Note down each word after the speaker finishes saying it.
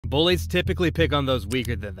Bullies typically pick on those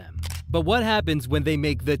weaker than them. But what happens when they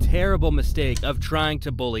make the terrible mistake of trying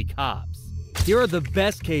to bully cops? Here are the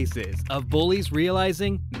best cases of bullies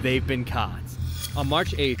realizing they've been caught. On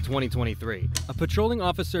March 8, 2023, a patrolling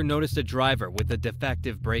officer noticed a driver with a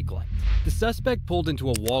defective brake light. The suspect pulled into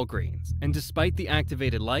a Walgreens, and despite the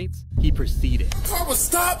activated lights, he proceeded. Car was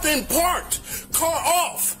stopped and parked. Car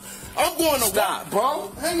off. I'm going to stop, bro.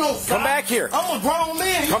 Ain't no stop. Come back here. I'm a grown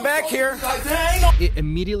man. Come back here. It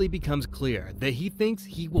immediately becomes clear that he thinks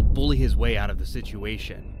he will bully his way out of the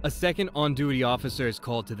situation. A second on-duty officer is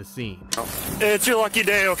called to the scene. It's your lucky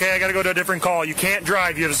day, okay? I gotta go to a different call. You can't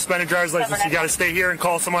drive. You have a suspended driver's license. You gotta stay here and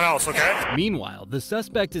call someone else, okay? Meanwhile, the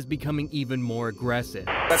suspect is becoming even more aggressive.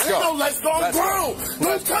 Let's go. Ain't no let's go. I'm grown.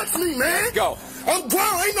 Don't touch me, man. Let's go. I'm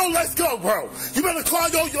grown. Ain't no let's go, bro. You better call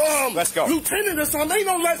your let's go. lieutenant or something. Ain't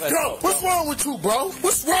no let's go. What's wrong with you, bro?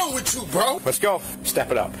 What's wrong with you, bro? Let's go.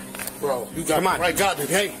 Step it up. Bro, you got Come on. right, got it.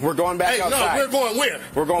 Hey, we're going back outside. No, we're going where?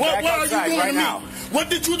 We're going back what outside are you doing right to now. Me? What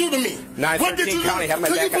did you do to me? 913 County, have my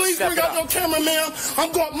Could back you please bring out your camera, ma'am?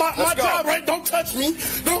 I'm going, my job, right? Don't touch me.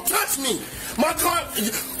 Don't touch me. My car,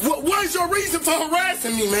 what is your reason for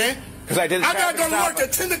harassing me, man? Because I did a gotta go to work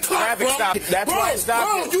at 10 o'clock, bro. That's why I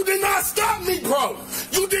stopped you. You did not stop me, bro.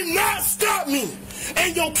 You did not stop me.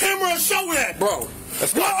 And your camera show that, bro.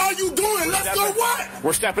 What are you doing? Let's go what?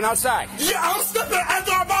 We're stepping outside. Yeah, I'm stepping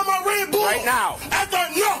after I buy my Red Bull. Right now.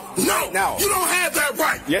 No. You don't have that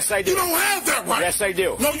right. Yes, I do. You don't have that right. Yes, I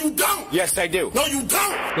do. No, you don't. Yes, I do. No, you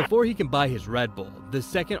don't. Before he can buy his Red Bull, the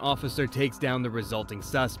second officer takes down the resulting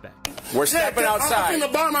suspect. We're stepping outside. I'm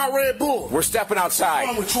finna buy my Red Bull. We're stepping outside. What's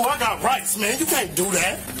wrong with you? I got rights, man. You can't do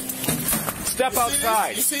that. Step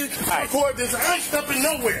outside. You see, record this. I ain't stepping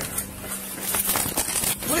nowhere.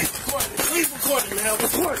 Please record it. Please record it, man.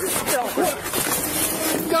 Record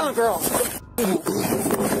it. Go on, girl.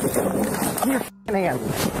 Come here, hand.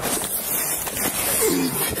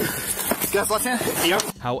 Guess what's in? Yep.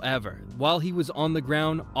 However, while he was on the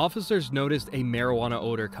ground, officers noticed a marijuana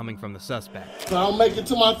odor coming from the suspect. I'll make it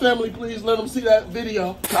to my family, please. Let them see that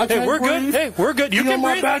video. Hey, we're good. Hey, we're good. You can on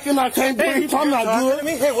my breathe. back and I can't breathe. I'm not good.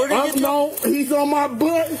 Hey, we're gonna No, he's on my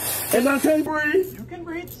butt and I can't breathe. You can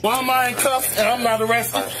breathe. Why am I in cuffs and I'm not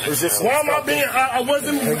arrested? Why am I being? I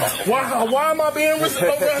wasn't. Why am I being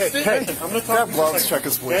arrested? I'm gonna grab gloves, check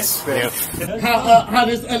his waist. How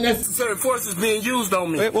this unnecessary force is being used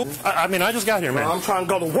on me? Wait, well, I mean, I just got here, man. I'm trying to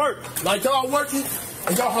go to work. Like y'all working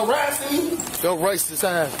and y'all harassing me. Yo, racist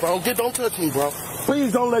ass, bro. Don't touch me, bro.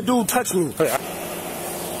 Please don't let dude touch me.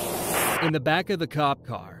 In the back of the cop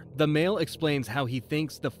car, the male explains how he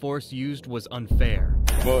thinks the force used was unfair.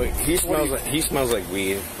 Well, he smells like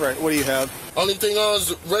weed. Right, what do you have? Only thing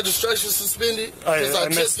is registration suspended because I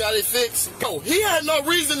just got it fixed. Oh, he had no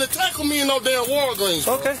reason to tackle me in no damn Walgreens.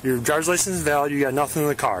 Okay. Your driver's license is valid. You got nothing in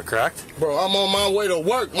the car, correct? Bro, I'm on my way to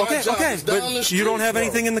work. My job is down the But street, you don't have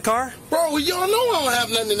anything in the car? Bro, y'all know I don't have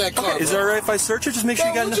nothing in that car. Okay. Is it all right if I search it? Just make sure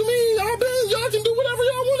you got What you mean? Y'all can do whatever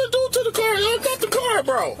y'all want to do to the car. Y'all got the car,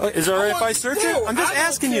 bro. Is it all right if I search it? I'm just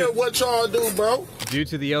asking you. I don't care what y'all do, bro. Due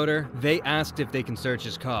to the odor, they asked if they can search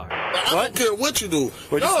his car. I don't care what you do.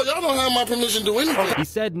 No, y'all don't have my permission to do anything. He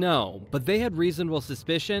said no, but they had reasonable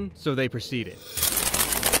suspicion, so they proceeded.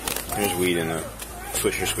 There's weed in the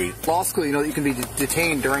Swisher Sweet. Law school, you know that you can be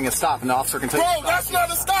detained during a stop, and the officer can tell you. Bro, that's not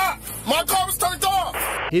a stop. My car was turned off.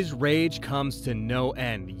 His rage comes to no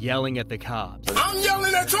end, yelling at the cops. I'm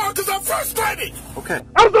yelling at y'all because I'm frustrated. Okay.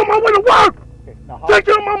 I was on my way to work. Take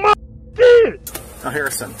care of my mom kids. Now,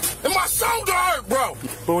 Harrison. And my shoulder hurt, bro.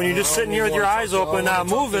 But when you're just sitting here with your eyes open, not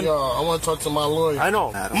moving. I want to talk to my lawyer. I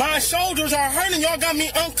know. My shoulders are hurting. Y'all got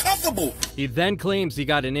me uncomfortable. He then claims he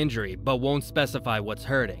got an injury, but won't specify what's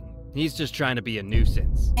hurting. He's just trying to be a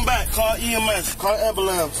nuisance. Come back. Call EMS. Call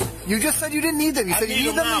ambulance. You just said you didn't need them. You said you need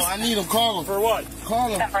them now. I need them. Call them. For what? Call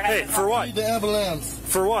them. Hey, for what? I need the ambulance.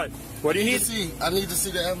 For what? What do you need? I need to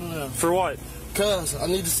see the ambulance. For what? Cuz, I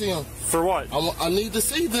need to see them. For what? I need to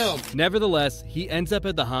see them. Nevertheless, he ends up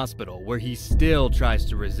at the hospital where he still tries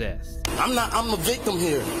to resist. I'm a victim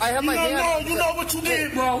here. I have my hand. You know what you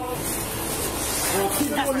did, bro. Keep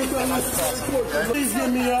doing this unnecessary torture. Please get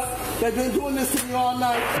me up. They've been doing this to me all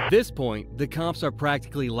night. At this point, the cops are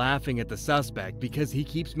practically laughing at the suspect because he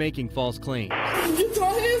keeps making false claims. Get your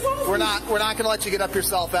hands off. We're not gonna let you get up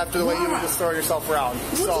yourself after the way you were just throwing yourself around.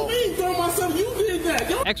 What you mean, throw myself? You did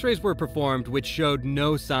that. X-rays were performed which showed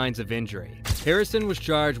no signs of injury. Harrison was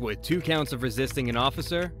charged with 2 counts of resisting an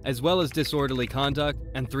officer, as well as disorderly conduct,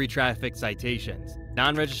 and 3 traffic citations: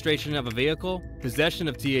 non-registration of a vehicle, possession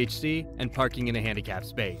of THC, and parking in a handicapped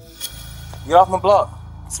space. Get off my block.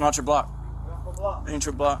 It's not your block. Ain't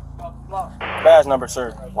your block. Badge number,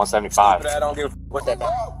 sir. 175. I don't give a What's that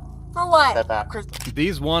back? For what? That back.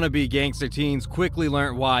 These wannabe gangster teens quickly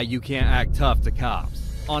learned why you can't act tough to cops.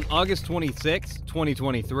 On August 26,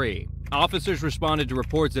 2023, officers responded to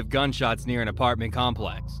reports of gunshots near an apartment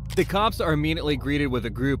complex. The cops are immediately greeted with a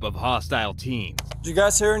group of hostile teens. Did you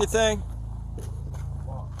guys hear anything?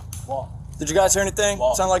 Did you guys hear anything?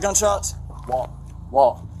 Sound like gunshots?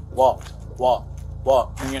 Walk.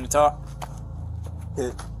 You gonna talk?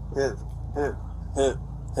 Hit.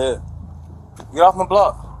 Get off my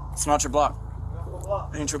block. It's not your block.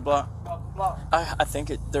 It ain't your block. I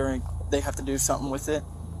think they have to do something with it.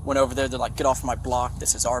 Went over there, they're like, get off my block.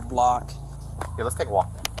 This is our block. Yeah, let's take a walk.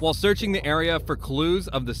 While searching the area for clues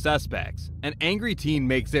of the suspects, an angry teen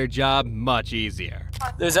makes their job much easier.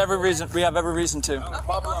 There's every reason. We have every reason to.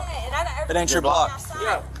 It ain't your block.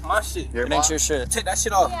 Yeah, my shit. It ain't your shit. Take that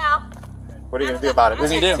shit off. Yeah. What are you gonna do about it? What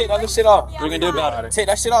are you gonna do? Take that shit off. What are you gonna do about it? Take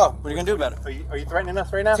that shit off. What are you gonna do about it? Are you threatening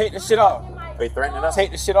us right now? Take the shit off. Are you threatening us? Take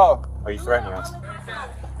the shit off. Are you threatening us?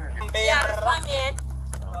 Yeah, that's my man.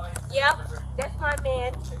 Yep, that's my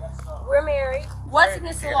man. We're married. What's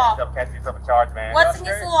against the law? What's against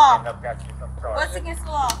the law? What's against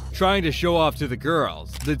the law? Trying to show off to the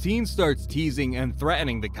girls, the teen starts teasing and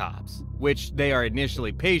threatening the cops, which they are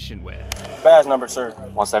initially patient with. Badge number, sir.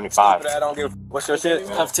 175. I don't give. What's your shit?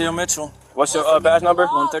 FTO Mitchell. What's your badge number?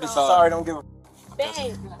 135. Sorry, don't give a.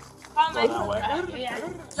 Bang.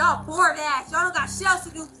 Y'all bored ass. Y'all don't got shit else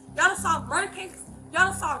to do. Y'all done saw murder cases. Y'all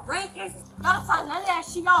done saw rape cases. Y'all done saw none of that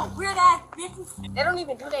shit. Y'all weird ass bitches. They don't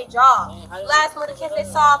even do their job. Last murder case they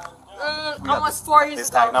saw almost 4 years This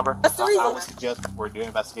ago. tag number. That's the I would reason. suggest we're doing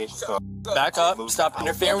investigation. So Back up. Stop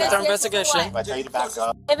interfering with our investigation. if I tell you to back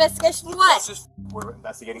up, Investigation what? we're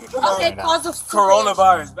investigating it. Okay, cause of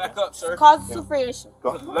Coronavirus. Back up, sir. Cause of supervision.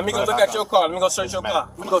 Let me go look at your car. Let me go search your car.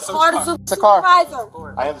 Let me go search your Cause car. of the car.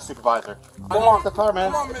 supervisor. I have a supervisor. Come on, the car,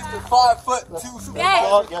 man. Come on, Mr. 5'2".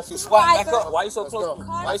 Hey. Yes, Swat, back Supervisor. up. Why you so close?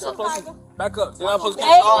 Why you so close? Back up. You're not supposed to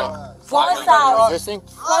Hey. get started. One side. resisting.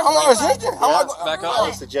 I'm not resisting. Back I up.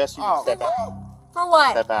 would suggest you step back. For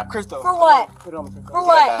what? Step back. For what? For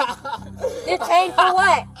what? Detained for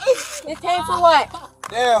what? Detained for what?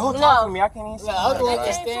 Yeah, who No. talking to me? I can't even see.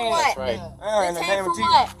 Detained for what? Right. Yeah, in the name Detained of for Jesus.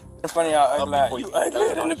 what? It's funny how ugly. You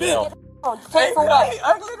ugly in the bill. Detained for what?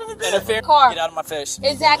 Interfere. Car. Get out of my face.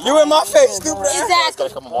 Exactly. You in my face, stupid ass. Exactly.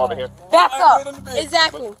 Gotta come more over here. Back up.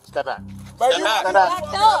 Exactly. Step back. Step back. Step back.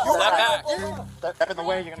 Back up. Step back. Step in the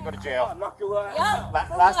way, you're gonna go to jail. Yeah.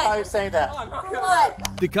 For Last time what? you say that. For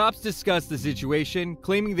what? The cops discuss the situation,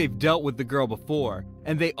 claiming they've dealt with the girl before,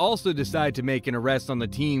 and they also decide to make an arrest on the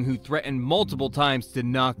teen who threatened multiple times to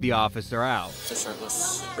knock the officer out. Just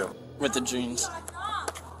shirtless. With the jeans.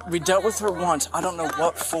 We dealt with her once. I don't know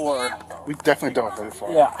what for. We definitely don't have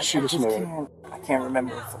before. Yeah, She was smooth. I can't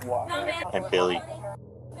remember for what. And Billy,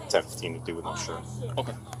 17 to do with no shirt.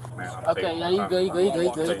 Okay, yeah, you good, you good, you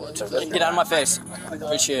good, you good. Get out of my face.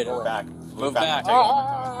 Appreciate it. Back. Move back. For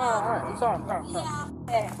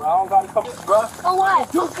what? For what? For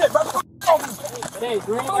what?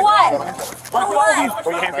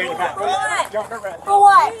 For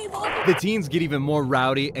what? The teens get even more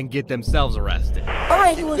rowdy and get themselves arrested. I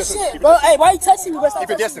ain't doing shit, bro. Hey, why you touching me, bro? Stop Keep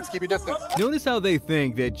your touching distance. Keep your distance. Notice how they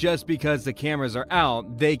think that just because the cameras are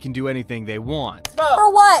out, they can do anything they want.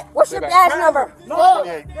 For what? What's your badge number? Move!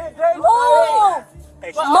 Move!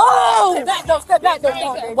 Move! Step back, though.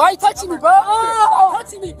 Why you touching me, bro? Stop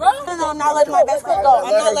touching me, bro. No, I'm not letting my best friend go.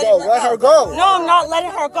 I'm not letting her Let her go. No, I'm not letting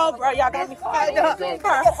her go, bro. Y'all got me fired.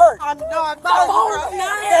 I'm not.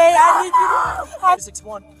 Hey, I need you to...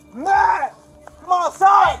 61. Man, come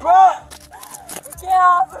outside, bro. Get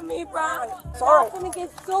off of me, bro. Sorry. I'm gonna get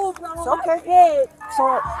sued, bro. It's okay.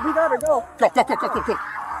 So, we gotta go. Go.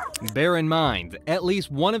 Bear in mind, at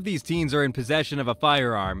least one of these teens are in possession of a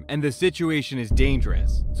firearm, and the situation is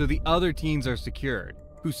dangerous, so the other teens are secured,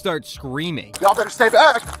 who start screaming. Y'all better stay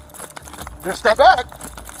back. Better stay back.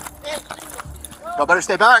 Y'all better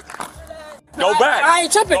stay back. Go back. I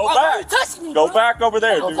ain't tripping. Go Why back. you touching me, Go bro? back over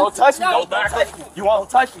there, dude. Don't touch me. Go back. You won't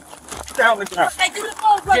touch me. Down the ground. Hey, give me the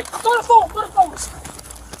phone, bro. Throw the phone. Throw the phone.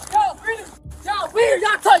 Y'all weird.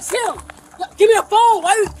 Y'all touch him. Give me the phone.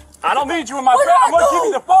 Why you... I don't need you in my What face. I'm did I gonna do? give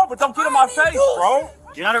you the phone, but don't get in my face, do? bro.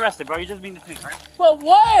 You're not arrested, bro. You're just being detained, right? For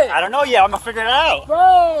what? I don't know yet. I'm gonna figure it out.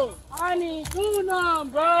 Bro, I need do nothing,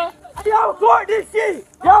 bro. Y'all record this shit.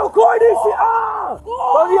 Y'all record this shit. Ah!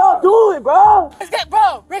 What are y'all doing, bro? Let's get,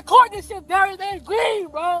 bro, record this shit very, very green,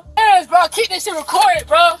 bro. Yes, bro, keep this shit recorded,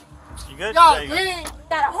 bro. You good? Y'all Yeah, you good. green.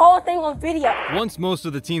 Got a whole thing on video. Once most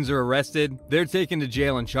of the teens are arrested, they're taken to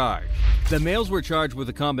jail and charged. The males were charged with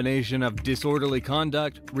a combination of disorderly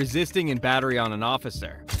conduct, resisting, and battery on an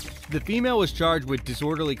officer. The female was charged with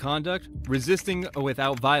disorderly conduct, resisting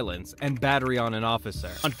without violence, and battery on an officer.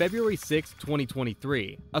 On February 6,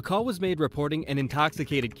 2023, a call was made reporting an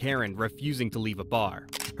intoxicated Karen refusing to leave a bar.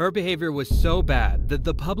 Her behavior was so bad that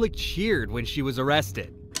the public cheered when she was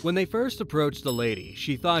arrested. When they first approached the lady,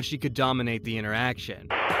 she thought she could dominate the interaction.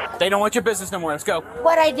 They don't want your business no more. Let's go.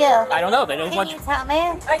 What'd I do? I don't know. They don't want you. Can you tell me?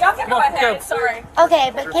 Y'all can go ahead. Sorry.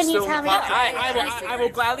 Okay, but can you tell me? I will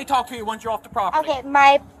gladly talk to you once you're off the property. Okay,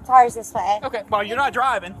 my car's this way. Okay, well, you're not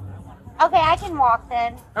driving. Okay, I can walk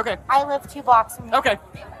then. Okay. I live 2 blocks from here. Okay.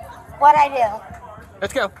 What'd I do?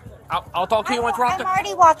 Let's go. I'll talk to you once we're off the... I'm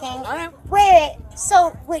already walking. Wait.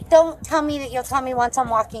 So, don't tell me that you'll tell me once I'm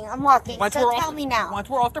walking. I'm walking. Tell me now. Once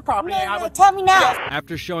we're off the property, No, tell me now.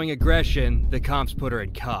 After showing aggression, the cops put her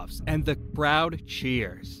in cuffs, and the crowd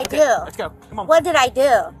cheers. I do. Let's go. Come on. What did I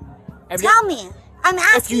do? Tell me. I'm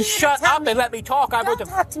asking If you shut up and let me talk, I will... Don't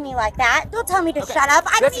talk to me like that. Don't tell me to shut up.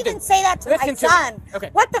 I didn't even say that to my son. Okay.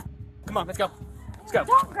 What the... Come on, let's go. Let's go.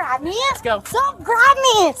 Don't grab me. Let's go. Don't grab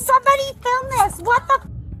me. Somebody film this. What the...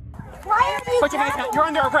 Why are you... Put your hands down. You're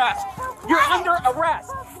under arrest. You're under arrest.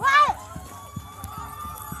 What?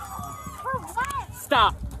 For what?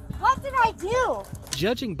 Stop. What did I do?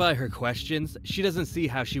 Judging by her questions, she doesn't see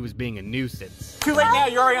how she was being a nuisance. Too late now.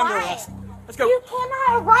 You're already under arrest. Let's go. You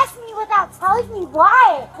cannot arrest me without telling me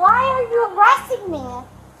why. Why are you arresting me?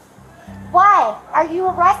 Why are you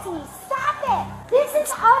arresting me? Stop it! This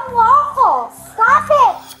is unlawful! Stop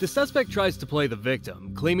it! The suspect tries to play the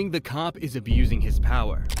victim, claiming the cop is abusing his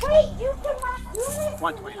power. Wait, you cannot do this!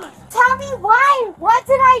 129. Tell me why! What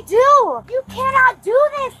did I do? You cannot do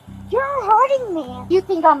this! You're hurting me. You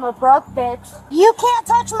think I'm a broke bitch? You can't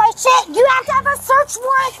touch my shit! You have to have a search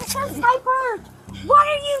warrant to search my purse! What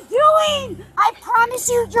are you doing? I promise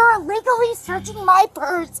you, you're illegally searching my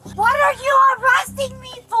purse. What are you arresting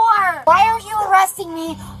me for? Why are you arresting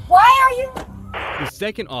me? Why are you... The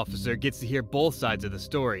second officer gets to hear both sides of the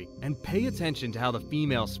story and pay attention to how the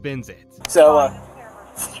female spins it. So,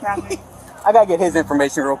 I gotta get his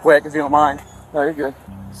information real quick, if you don't mind. No, you're good.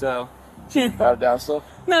 So, she... Got it down stuff?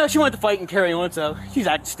 No, she wanted to fight and carry on, so she's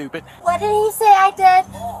acting stupid. What did he say I did?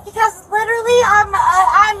 Because literally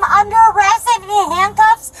I'm under arrest and in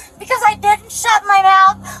handcuffs because I didn't shut my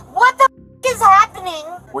mouth. What the f is happening?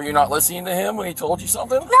 Were you not listening to him when he told you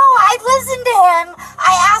something? No, I listened to him.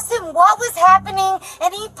 I asked him what was happening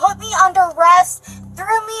and he put me under arrest,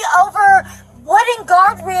 threw me over wooden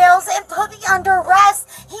guardrails and put me under arrest.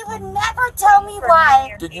 He would never tell me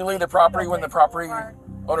why. Did you leave the property when the property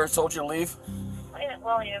owner told you to leave?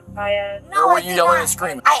 No, or were you yelling and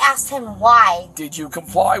screaming? I asked him why. Did you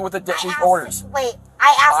comply with the deputy's orders? Wait,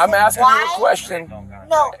 I asked I'm him asking why. you a question.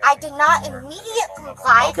 No, I did not immediately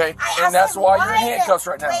comply. Okay, and that's why you're in handcuffs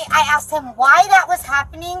right now. Wait, I asked him why that was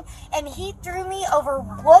happening, and he threw me over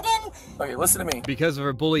wooden... Okay, listen to me. Because of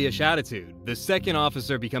her bullyish attitude, the second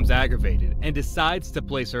officer becomes aggravated and decides to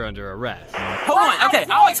place her under arrest. Hold on, okay,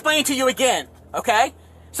 I'll explain to you again, okay?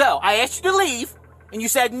 So, I asked you to leave, and you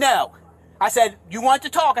said no. I said, you want to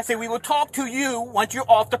talk? I said, we will talk to you once you're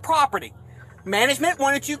off the property. Management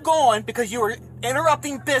wanted you gone because you were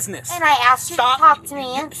interrupting business. And I asked you to talk to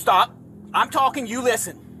me. Stop. I'm talking, you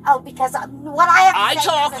listen. Oh, because what I have to I say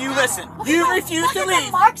talk, doesn't you matter. listen. Look You at refuse look to at leave.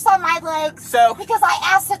 the marks on my legs. So? Because I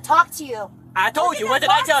asked to talk to you. I told you, what did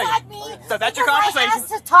I tell you? So that's your Because conversation. I asked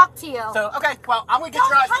to talk to you. So, okay, well, I'm gonna get Don't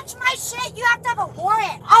your... touch my shit. You have to have a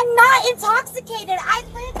warrant. I'm not intoxicated. I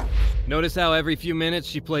live... Notice how every few minutes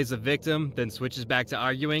she plays a victim, then switches back to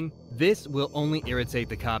arguing? This will only irritate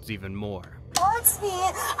the cops even more. Towards me.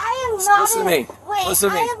 I am not Listen to me. Wait, Listen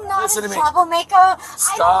to me. I am not Listen a to me. troublemaker.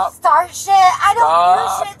 Stop. I don't start shit. I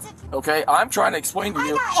don't do shit to... Okay, I'm trying to explain to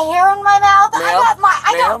you. I got hair in my mouth.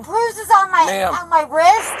 I got bruises on my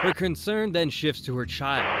wrist. Her concern then shifts to her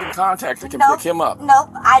child. In contact that can Nope. pick him up.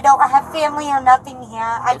 Nope, I don't have family or nothing here.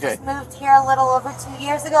 I just moved here a little over 2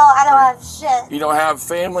 years ago. I don't have shit. You don't have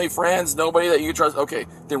family, friends, nobody that you trust. Okay,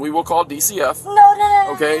 then we will call DCF.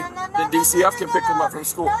 No. Okay, then DCF can pick him up from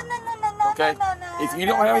school. Okay, if you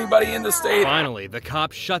don't have anybody in the state, Finally, the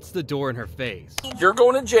cop shuts the door in her face. you're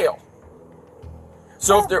going to jail.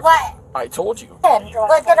 So if there, What? I told you. What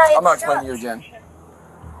did I I'm not instruct? explaining you again.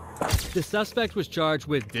 The suspect was charged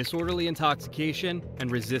with disorderly intoxication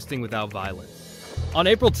and resisting without violence. On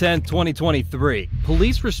April 10, 2023,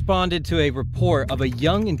 police responded to a report of a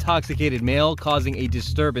young intoxicated male causing a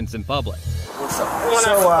disturbance in public. What's up?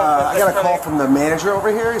 So I got a call from the manager over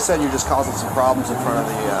here. He said you're just causing some problems in front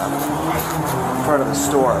of the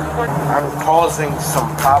store. I'm causing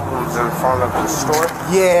some problems in front of the store?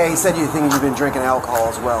 Yeah, he said you think you've been drinking alcohol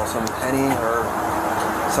as well, some Henny or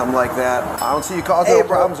something like that. I don't see you causing no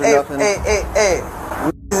problems or nothing. Hey.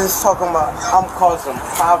 This talking about I'm causing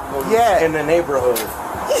problems in the neighborhood.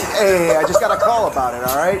 Hey, I just got a call about it,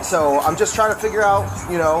 all right? So I'm just trying to figure out,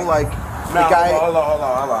 you know, like, the guy... Hold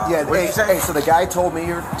on. Yeah, hey, so the guy told me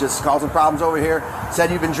you're just causing problems over here, said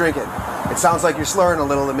you've been drinking. It sounds like you're slurring a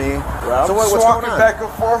little to me. Well, so what's walking going on? back and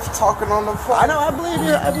forth, talking on the phone. I know, I believe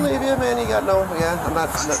you, man. You got no, I'm not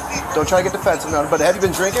don't try to get defensive now, but have you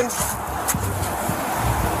been drinking?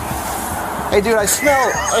 Hey, dude, I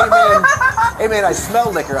smell, hey, man, I smell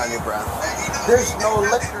liquor on your breath. There's no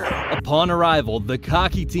liquor. Upon arrival, the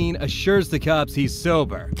cocky teen assures the cops he's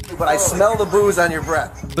sober. But I smell the booze on your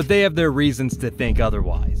breath. But they have their reasons to think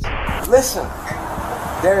otherwise. Listen,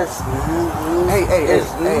 there's nothing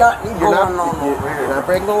going on over here. You're not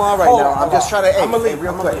breaking the law right now. I'm just trying to. Hey, I'm gonna leave.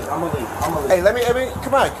 Real quick. I'm gonna leave. Hey, let me.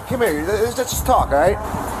 Come on, come here. Let's just talk, all right?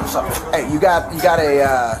 What's up? Hey, you got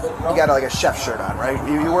like a chef shirt on, right?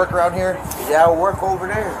 You work around here? Yeah, I work over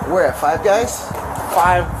there. Where at Five Guys?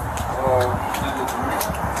 Five.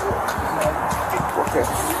 Okay.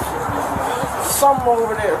 Something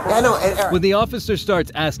over there. Yeah, I know. When the officer starts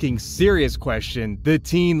asking serious questions, the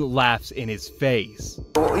teen laughs in his face.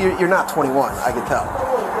 Well, you're not 21, I can tell.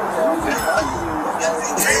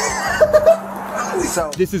 So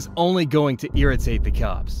this is only going to irritate the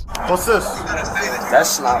cops. What's this?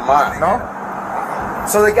 That's not mine. No?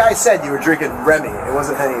 So the guy said you were drinking Remy. It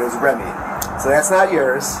wasn't Henny, it was Remy. So that's not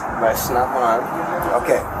yours. That's not mine.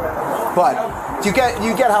 Okay. But you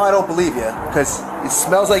get how I don't believe you, because it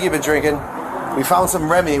smells like you've been drinking. We found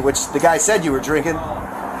some Remy, which the guy said you were drinking,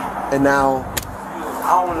 and now...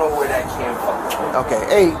 I don't know where that came from. Okay,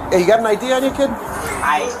 hey, you got an ID on you, kid?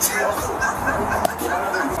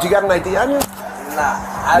 Do you got an ID on you?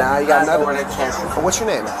 Nah, you got nothing. Where that came from. What's your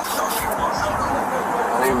name? My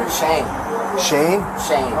name is Shane. Shane?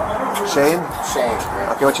 Shane. Shane? Shane.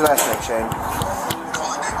 Okay, what's your last name, Shane?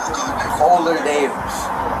 Kohler Davis.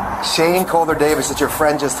 Shane Kohler Davis, that your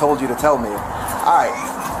friend just told you to tell me. All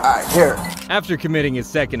right, here. After committing his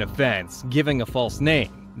second offense, giving a false name,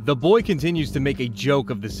 the boy continues to make a joke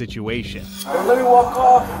of the situation. Let me walk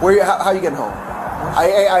off. How you getting home?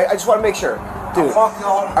 I just want to make sure. Dude,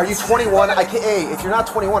 are you 21? I can't. Hey, if you're not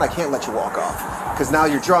 21, I can't let you walk off. Because now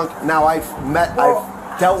you're drunk. Now I've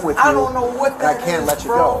dealt with you. I don't know what that I can't is, let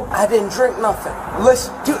you bro. go. I didn't drink nothing.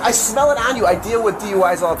 Listen. Dude, I smell it on you. I deal with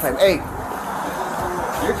DUIs all the time. Hey.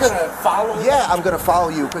 You're gonna follow me? Yeah, I'm gonna follow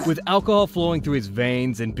you. With alcohol flowing through his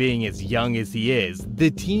veins and being as young as he is,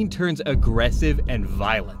 the teen turns aggressive and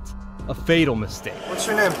violent. A fatal mistake. What's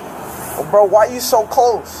your name? Oh, bro, why are you so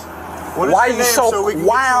close? Why are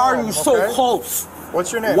you so close?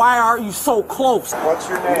 What's your name? Why are you so close? What's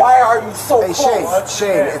your name? Why are you so close?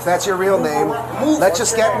 Shane, if that's your real name, let's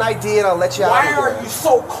just get an ID and I'll let you out of here. Why are you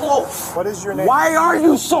so close? What is your name? Why are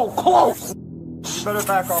you so close? You better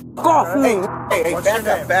back off. Hey,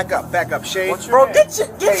 back up, Shane. Bro, get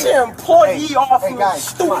your employee off me,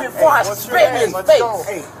 stupid, before I spit in his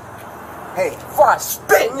face. Hey, before I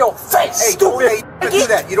spit in your face, stupid. Hey, don't do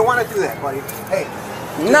that. You don't want to do that, buddy. Hey.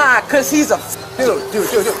 Nah, cause he's a dude.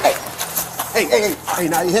 Hey,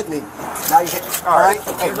 now you hit me. Now you hit me. All right.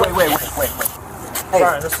 Hey, wait. Hey,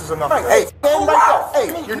 Brian, this is enough. Hey, stand right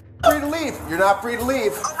there. Hey, you're not free to leave. You're not free to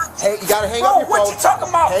leave. Hey, you gotta hang up your phone. What you talking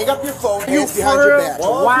about? Hang up your phone. Hands behind your back.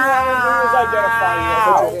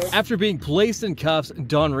 Wow. After being placed in cuffs,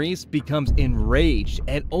 Don Reese becomes enraged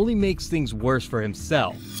and only makes things worse for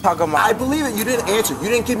himself. I believe it. You didn't answer. You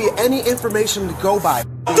didn't give me any information to go by.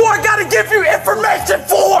 Do I gotta give you information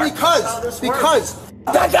for? Because.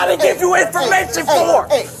 I gotta give you information for.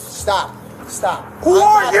 Hey, stop. Who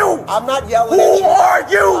are you? I'm not yelling at you. Who are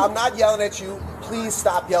you? I'm not yelling at you. Please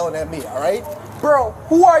stop yelling at me, all right? Bro,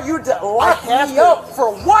 who are you to lock me up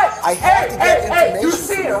for what? I have to get information. Hey, you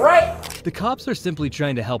see it, right? The cops are simply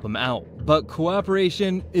trying to help him out, but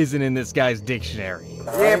cooperation isn't in this guy's dictionary.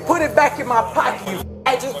 Yeah, put it back in my pocket, you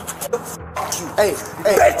faggot. Hey,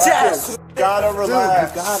 bitch ass. Gotta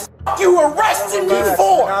relax. You arrested me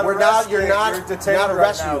for? You're not arresting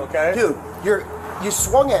right now, okay? Dude, you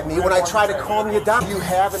swung at me when I tried to calm you down. You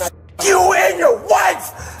have and You and your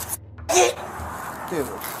wife. Dude,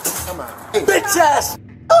 come on. Hey. Bitch ass.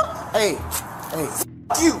 Hey.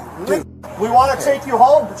 You. Dude. We want to take you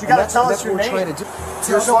home, but you gotta tell us your name.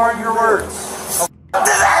 You're slurring your words. What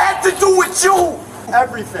does that have to do with you?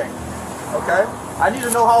 Everything. Okay? I need to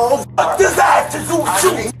know how old you are. What does that have to do with you?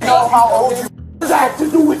 I need to know how old you are. What does that have to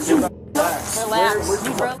do with you?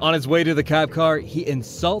 On his way to the cop car, he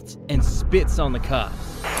insults and spits on the cop.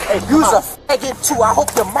 Hey, you's a faggot too. I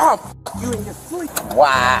hope your mom you in your sleep.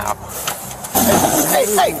 Wow.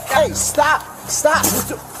 Hey, stop. Stop.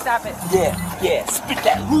 Stop it. Yeah. Spit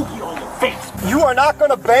that loogie on your face. You are not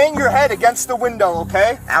gonna bang your head against the window,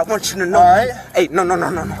 okay? I want you to know. All right? Hey, no.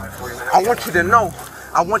 I want you to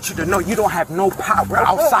know. You don't have no power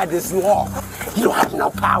outside this law. You don't have no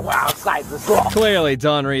power outside this law. Clearly,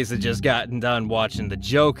 Don Reese had just gotten done watching The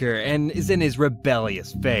Joker and is in his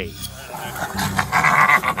rebellious phase.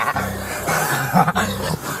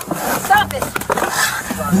 Stop it.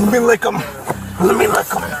 Let me lick him.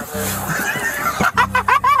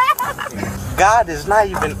 God is not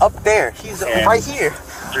even up there. He's right here.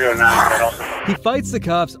 309. He fights the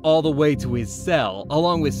cops all the way to his cell,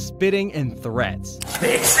 along with spitting and threats.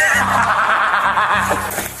 Let's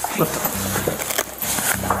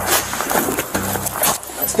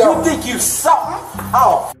go. You think you something?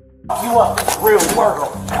 I'll f you up, real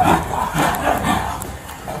world.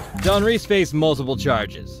 Don Reese faced multiple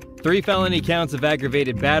charges. 3 felony counts of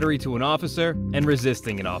aggravated battery to an officer and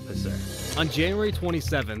resisting an officer. On January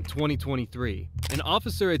 27, 2023, an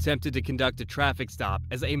officer attempted to conduct a traffic stop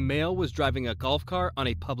as a male was driving a golf cart on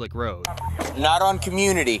a public road. Not on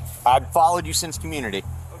Community. I've followed you since Community.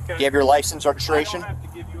 Okay. Do you have your license registration? I don't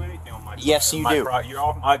have to give you anything on my Yes, you do.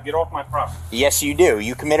 Get off my property. Yes, you do.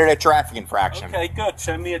 You committed a traffic infraction. Okay, good.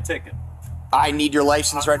 Send me a ticket. I need your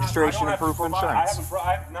license, registration, and proof of insurance.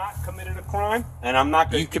 I have not committed a crime, and I'm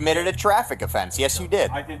not going to... You committed a traffic offense. Yes, you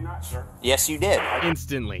did. I did not, sir. Yes, you did.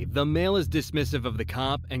 Instantly, the male is dismissive of the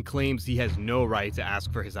cop and claims he has no right to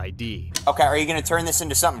ask for his ID. Okay, are you going to turn this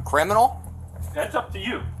into something criminal? That's up to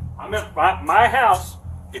you. I'm at my house.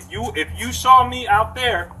 If you saw me out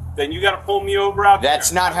there, then you got to pull me over out there.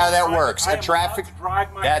 That's not how that works. A traffic...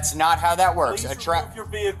 That's not how that works. Please remove your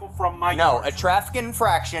vehicle from my No, yard. a traffic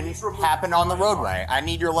infraction happened on the roadway. I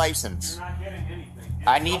need your license. You're not getting anything.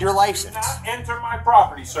 I need your license. Do not enter my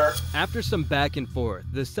property, sir. After some back and forth,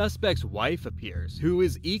 the suspect's wife appears, who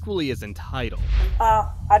is equally as entitled.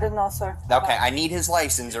 I don't know, sir. Okay, I need his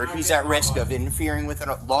license or he's at risk of interfering with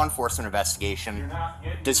a law enforcement investigation.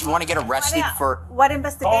 Does he want to get arrested for... What Call the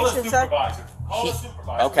investigation, sir? supervisor. Call the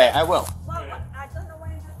supervisor. Okay, I will. I don't know what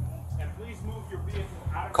investigation. And please move your vehicle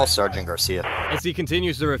out of Call Sergeant Garcia. As he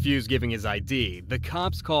continues to refuse giving his ID, the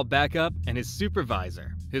cops call backup and his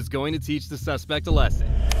supervisor is going to teach the suspect a lesson.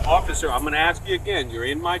 Officer, I'm going to ask you again. You're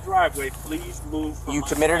in my driveway. Please move. You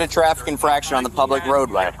committed a traffic infraction on the public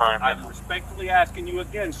roadway. I'm respectfully asking you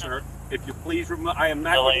again, sir. If you please remove, I am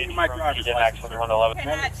not giving you my driver's license. You are not allowed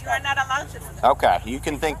to do that. Okay, you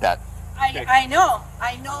can think that. I know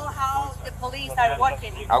how the police are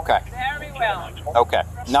working. Okay. Very well. Okay.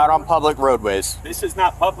 Not on public roadways. This is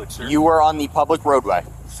not public, sir. You were on the public roadway.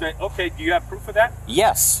 Okay, do you have proof of that?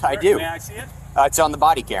 Yes, I do. May I see it? It's on the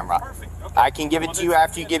body camera. Perfect. Okay. I can give it to you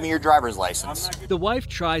after you give me your driver's license. The wife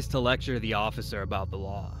tries to lecture the officer about the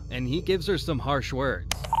law, and he gives her some harsh words.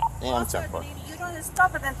 Yeah, that's simple. You don't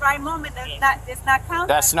stop at the right moment. It's not counted.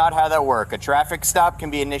 That's not how that works. A traffic stop can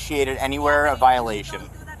be initiated anywhere a violation. You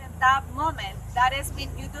don't do that in that moment. That is when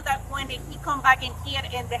you do that when he come back in here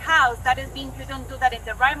in the house. That is mean you don't do that in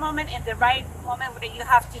the right moment, where you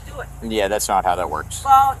have to do it. Yeah, that's not how that works.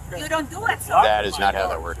 Well, you don't do it, so. That is not how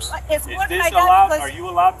that works. It's Is work this like allowed? that Are because you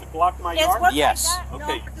allowed to block my it's yard? work Yes. like that.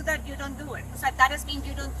 Okay. No, do that you don't do it. So that is mean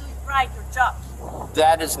you don't do it right, your job.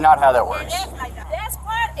 That is not how that It works. is like that. This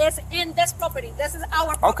part is in this property. This is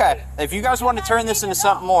our property. Okay, if you guys want to turn this into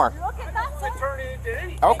something more. Look at that, sir. Turn it into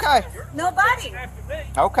anything. Okay. Nobody.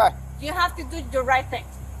 Okay. You have to do the right thing.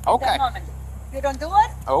 Okay. That moment. You don't do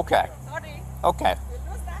it? Okay. Sorry. Okay. You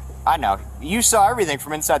lose that. I know. You saw everything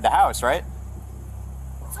from inside the house, right?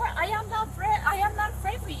 Sir, I am not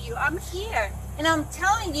afraid for you. I'm here. And I'm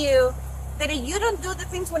telling you that if you don't do the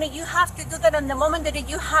things when you have to do that in the moment that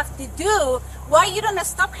you have to do, why you don't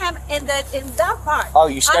stop him in that part? Oh,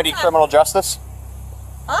 you studied criminal justice?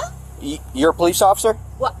 Huh? You're a police officer?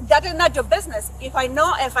 Well, that is not your business. If I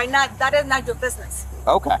not, that is not your business.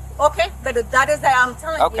 Okay. Okay, but that is that I'm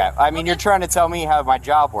telling you. Okay. I mean, you're trying to tell me how my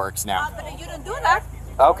job works now. But you don't do that.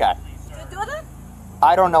 Okay. You do that?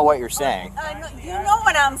 I don't know what you're saying. No, you know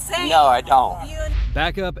what I'm saying. No, I don't.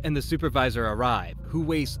 Backup and the supervisor arrive, who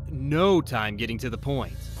wastes no time getting to the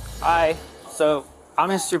point. Hi. So I'm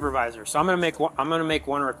his supervisor. So I'm gonna make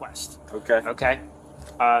one request. Okay. Okay.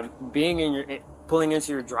 Pulling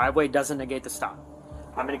into your driveway doesn't negate the stop.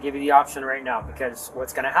 I'm gonna give you the option right now because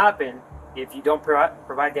what's gonna happen if you don't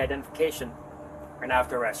provide the identification, we're gonna have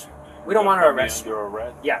to arrest you. We don't want to arrest you. Under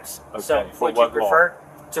arrest? Yes. Okay. So For would you what law? prefer?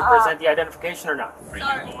 to present the identification or not? Sorry,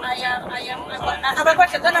 I have a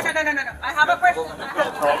question. No. I have a question.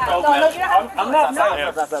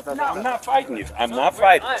 I'm not fighting you. I'm not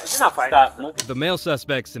fighting. You're not fighting. The male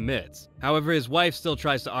suspect submits. However, his wife still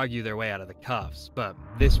tries to argue their way out of the cuffs, but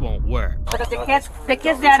this won't work. But the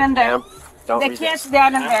kids down in there. The kids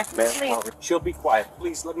down in there. Please. She'll be quiet.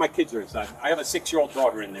 Please let my kids are inside. I have a 6-year-old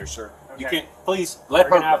daughter in there, sir. You can't. Please let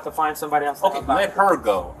her We're gonna have go. to find somebody else. Okay, let her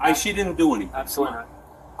go. She didn't do anything. Absolutely not.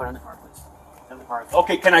 Put her in the car, please. In the car.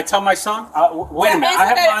 Okay, can I tell my son? Wait a minute. I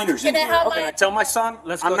have minors in here. Can I tell my son?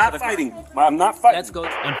 I'm not fighting. I'm not fighting. Let's go.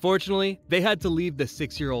 Unfortunately, they had to leave the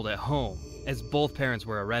 6-year-old at home, as both parents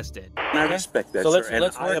were arrested. I respect that, So sir.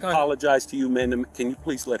 let's I work on- apologize to you, man. Can you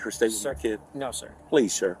please let her stay with my kid? No, sir.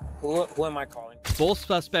 Please, sir. Who am I calling? Both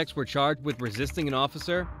suspects were charged with resisting an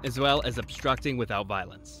officer, as well as obstructing without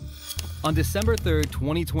violence. On December 3rd,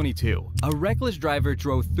 2022, a reckless driver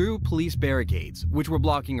drove through police barricades, which were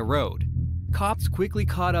blocking a road. Cops quickly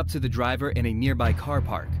caught up to the driver in a nearby car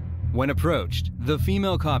park. When approached, the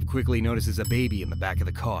female cop quickly notices a baby in the back of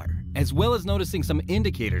the car, as well as noticing some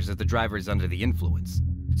indicators that the driver is under the influence.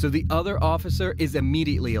 So the other officer is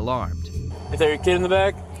immediately alarmed. Is that your kid in the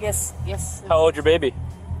back? Yes. How old's your baby?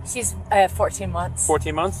 She's 14 months.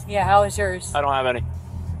 14 months? Yeah, how is yours? I don't have any.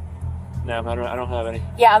 No, I don't have any.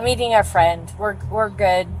 Yeah, I'm meeting a friend. We're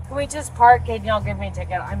good. Can we just park and y'all give me a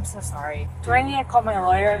ticket? I'm so sorry. Do I need to call my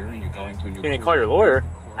lawyer? You need to call your lawyer?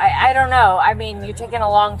 I don't know. I mean, you're taking a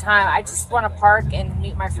long time. I just want to park and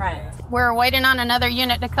meet my friend. We're waiting on another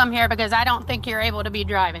unit to come here because I don't think you're able to be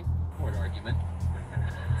driving.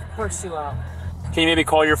 Of course you will. Can you maybe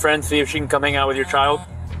call your friend, see if she can come hang out with your child?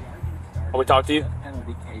 While we talk to you?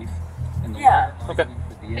 Yeah. Okay.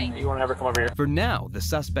 You want to have her come over here? For now, the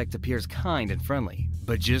suspect appears kind and friendly,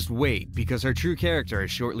 but just wait because her true character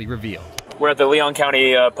is shortly revealed. We're at the Leon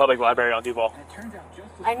County Public Library on Duval.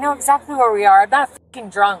 I know exactly where we are. I'm not fucking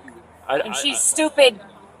drunk. And she's stupid,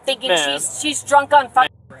 thinking Ma'am. she's drunk on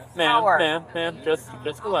fucking power. Ma'am, just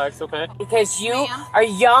relax, okay? Because you are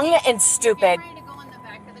young and stupid.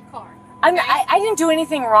 I didn't do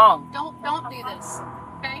anything wrong. Don't do this,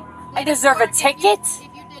 okay? I deserve a ticket. If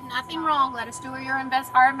you did nothing wrong, let us do our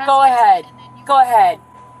investigation. Go ahead. Go ahead.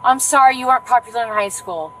 I'm sorry you weren't popular in high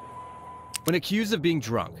school. When accused of being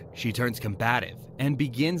drunk, she turns combative and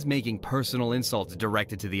begins making personal insults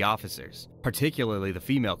directed to the officers, particularly the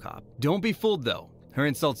female cop. Don't be fooled though. Her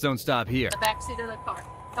insults don't stop here. The backseat of the car.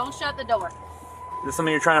 Don't shut the door. Is this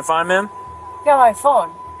something you're trying to find, ma'am? Yeah, my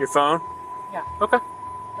phone. Your phone? Yeah. Okay.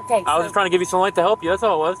 Okay. I was just trying to give you some light to help you, that's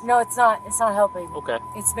all it was. No, it's not. It's not helping. Okay.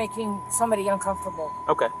 It's making somebody uncomfortable.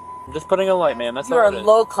 Okay. I'm just putting a light, ma'am, that's You're all a it is.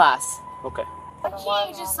 low class. Okay. Why can't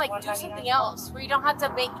you just like do something else where you don't have to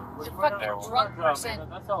make the fucking drunk person?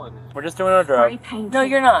 We're just doing our job. No,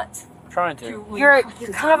 you're not. Trying to. You're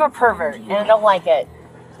kind of a pervert, and I don't like it.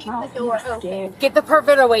 Keep the door open. Get the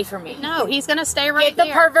pervert away from me. No, he's gonna stay right Get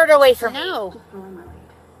the pervert away from me. No.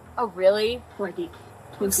 Oh, really?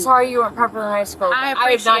 I'm sorry you weren't popular in high school. I am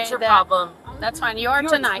appreciate not your that. problem. That's fine. You are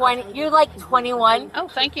You're tonight. You're like 21. Oh,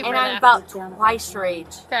 thank you for And that. I'm about twice your age.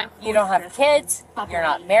 Okay. You don't have kids. You're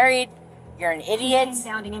not married. You're an idiot.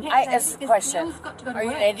 That's the question. Are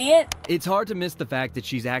you an idiot? It's hard to miss the fact that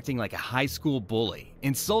she's acting like a high school bully,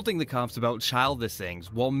 insulting the cops about childish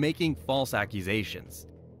things while making false accusations.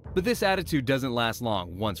 But this attitude doesn't last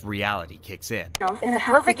long once reality kicks in. If the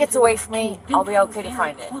pervert gets away from me, I'll be okay to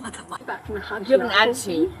find it. You have an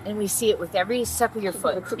attitude, and we see it with every step of your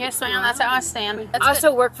foot. Yes, ma'am. That's how I stand. I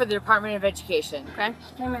also work for the Department of Education. Okay.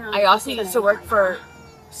 I also used to work for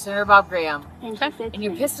Senator Bob Graham. Okay. And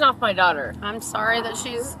you're pissing off my daughter. I'm sorry that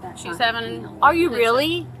she's having. Are you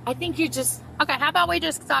really? I think you just. Okay. How about we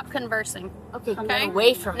just stop conversing? Okay. Get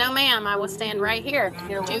away from me. No, ma'am. I will stand right here.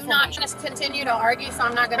 Do not just continue to argue. So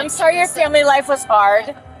I'm not going to. I'm sorry your family life was hard.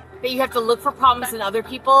 That you have to look for problems in other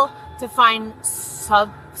people to find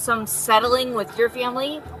some settling with your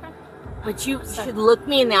family. But you should look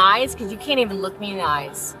me in the eyes because you can't even look me in the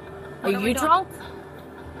eyes. Are you drunk?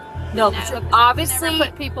 No, but you obviously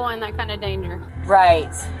never put people in that kind of danger.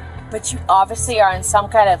 Right, but you obviously are on some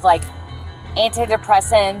kind of like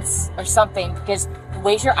antidepressants or something because the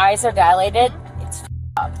way your eyes are dilated, it's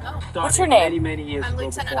up. What's your name? I'm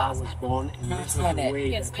Lieutenant Austin. Lieutenant.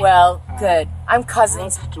 Yes, ma'am. Well, good. I'm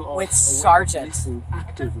cousins with Sergeant.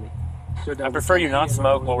 I prefer you not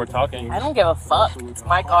smoke while we're talking. I don't give a fuck. It's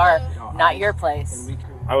my car, not your place.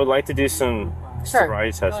 I would like to do some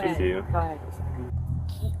sobriety tests with you. Go ahead.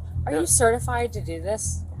 Are you certified to do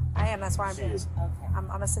this? I am. That's why I'm here.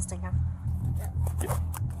 I'm assisting him.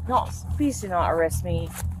 No, please do not arrest me.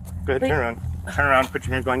 Go ahead, Please. turn around. Turn around, put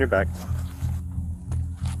your hands behind your back.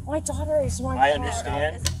 My daughter is one. I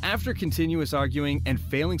understand. After continuous arguing and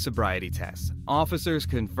failing sobriety tests, officers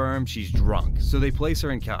confirm she's drunk, so they place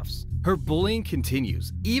her in cuffs. Her bullying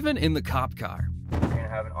continues, even in the cop car. You're gonna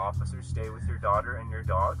have an officer stay with your daughter and your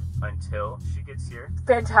dog until she gets here.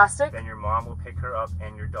 Fantastic. Then your mom will pick her up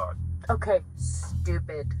and your dog. Okay.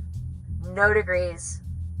 Stupid. No degrees.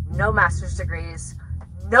 No master's degrees.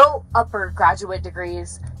 No upper graduate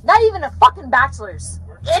degrees. Not even a fucking bachelor's.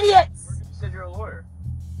 Idiots! You said you're a lawyer.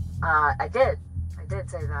 I did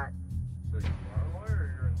say that. So you are a lawyer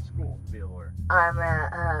or you're in school to be a lawyer? I'm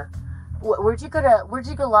where'd you go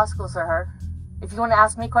to law school, sir? If you want to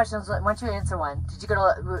ask me questions, why don't you answer one? Did you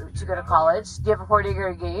go to college? Do you have a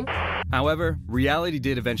 4-degree degree? However, reality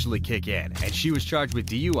did eventually kick in, and she was charged with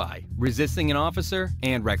DUI, resisting an officer,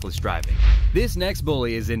 and reckless driving. This next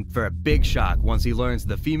bully is in for a big shock once he learns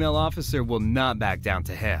the female officer will not back down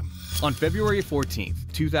to him. On February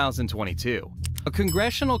 14th, 2022, a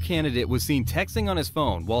congressional candidate was seen texting on his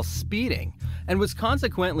phone while speeding and was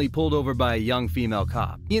consequently pulled over by a young female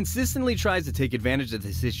cop. He insistently tries to take advantage of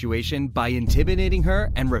the situation by intimidating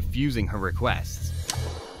her and refusing her requests.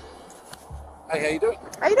 Hey, how you doing?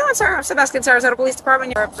 How you doing, sir? I'm Sebastian, Sarasota Police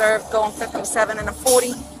Department. You're observed going 57 and a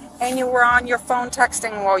 40, and you were on your phone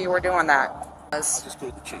texting while you were doing that. I just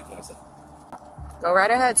called the chief. How's that? Go right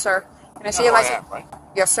ahead, sir. Can I see your license? Right?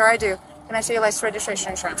 Yes, sir, I do. Can I see your license,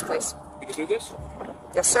 registration, insurance, please? You can do this?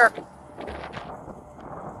 Yes, sir.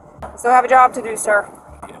 Still have a job to do, sir.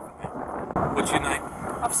 What's your name?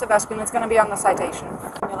 Officer Sebastian, it's going to be on the citation.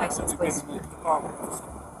 Your license, please.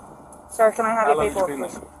 Sir, can I have your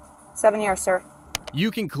paperwork, please? 7 years, sir.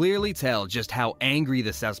 You can clearly tell just how angry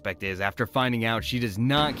the suspect is after finding out she does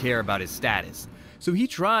not care about his status, so he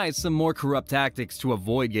tries some more corrupt tactics to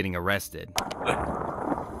avoid getting arrested.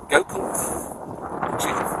 Go call the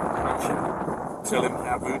chief. Tell him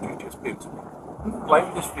how rude you just been to me. Play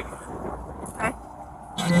with this video. Okay.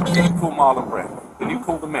 Then you call Marlon Brown. Then you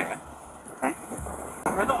call the mayor. Okay.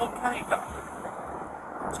 We're not okay, though.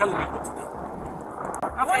 Tell him what to do.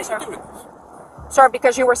 Okay, Why sir. are you doing this? Sir,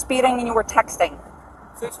 because you were speeding and you were texting.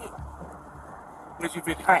 Where's your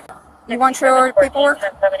video? All right. You want your paperwork?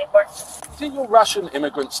 Is it your Russian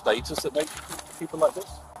immigrant status that makes you treat people like this?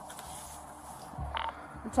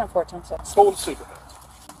 10-14, sir. Call the supervisor.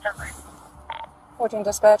 14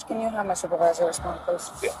 dispatch, can you have my supervisor respond,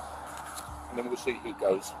 please? Yeah. And then we'll see who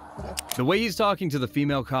goes. The way he's talking to the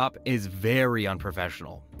female cop is very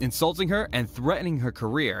unprofessional, insulting her and threatening her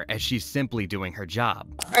career as she's simply doing her job.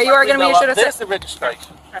 Are you going to be issued a There's the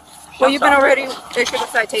registration. Well, you've been already issued a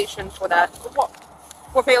citation for that. For what?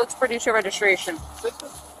 For failing to produce your registration.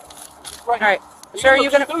 All right. Sir, are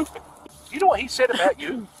you going to... You know what he said about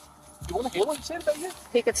you? You want to hear what he said about you?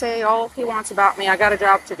 He could say all he wants about me. I got a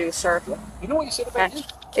job to do, sir. You know what he said about you?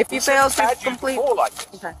 If you fail to complete... Like this.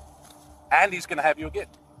 Okay. And he's going to have you again.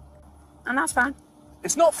 And that's fine.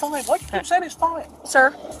 It's not fine. Why do you keep saying it's fine?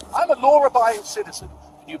 Sir? I'm a law-abiding citizen.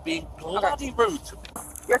 You're being bloody rude to me.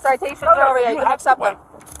 Your citation's already. You can accept them.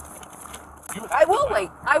 I will wait.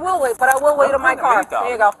 I will wait, but I will wait on my car.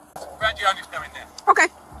 There you go. Rangiani's coming now. Okay.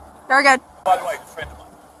 Very good. By the way, a friend of mine.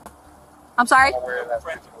 I'm sorry?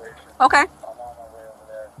 Okay.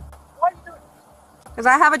 Why are you doing this? Because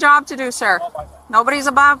I have a job to do, sir. Nobody's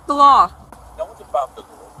above the law. No one's above the law.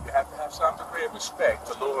 You have to have some degree of respect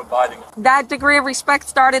for law-abiding. That degree of respect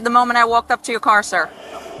started the moment I walked up to your car, sir.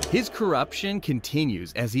 His corruption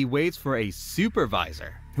continues as he waits for a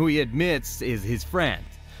supervisor, who he admits is his friend,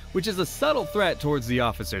 which is a subtle threat towards the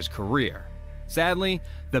officer's career. Sadly,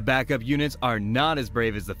 the backup units are not as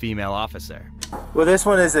brave as the female officer. Well, this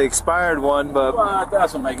one is the expired one, but... Well, it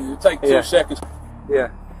doesn't make it. It'll take 2 seconds. Yeah.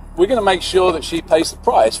 We're going to make sure that she pays the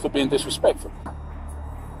price for being disrespectful.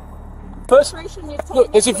 First,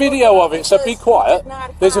 look, there's a video of it, so be quiet.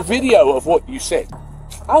 There's a video of what you said.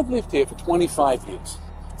 I've lived here for 25 years.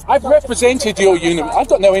 I've represented your unit. I've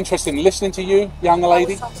got no interest in listening to you, young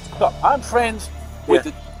lady. Look, I'm friends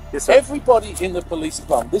with everybody in the police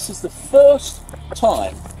department. This is the first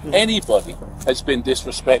time anybody has been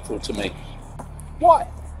disrespectful to me. Why?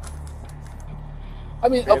 I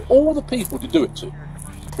mean, of all the people to do it to.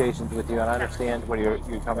 With you, and I understand where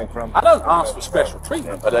you're coming from. I don't ask for special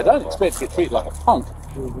treatment, but I don't expect to get treated like a punk.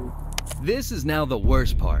 This is now the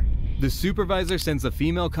worst part. The supervisor sends the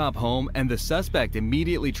female cop home, and the suspect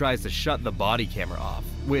immediately tries to shut the body camera off,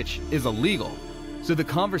 which is illegal. So the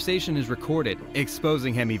conversation is recorded,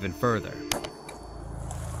 exposing him even further.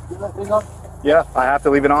 Yeah, I have to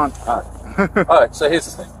leave it on. All right, so here's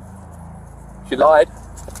the thing. She lied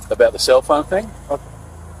about the cell phone thing. Okay.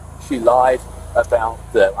 She lied about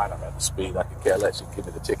the, I don't know, the speed. I could care less. You give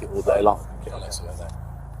me the ticket all day long. I could care less about that.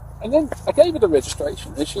 And then I gave her the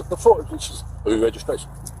registration, and before she's, who registration?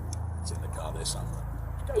 It's in the car there somewhere.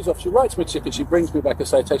 She goes off, she writes me a ticket, she brings me back a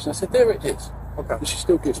citation. I said, there it is. Okay. And she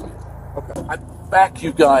still gives me. Okay. I back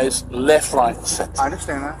you guys left, right, and centre. I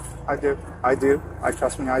understand that. I do.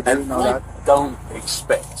 Trust me, I do and know that. I don't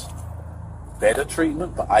expect better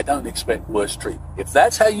treatment, but I don't expect worse treatment. If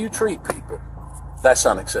that's how you treat people, that's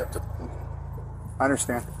unacceptable. I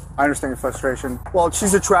understand your frustration. Well,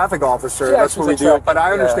 she's a traffic officer. Yeah, that's what we do. But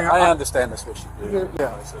I understand. I understand that's what you do.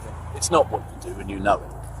 Yeah. It's not what you do, and you know it.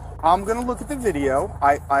 I'm going to look at the video.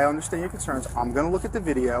 I understand your concerns. I'm going to look at the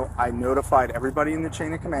video. I notified everybody in the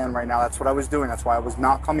chain of command right now. That's what I was doing. That's why I was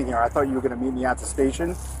not coming here. I thought you were going to meet me at the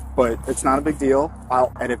station, but it's not a big deal.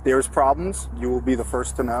 And if there's problems, you will be the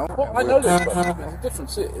first to know. Well, I know there's problems. The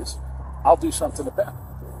difference is, I'll do something about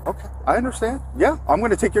it. Okay, I understand. Yeah, I'm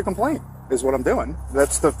going to take your complaint, is what I'm doing.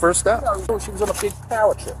 That's the first step. She was on a big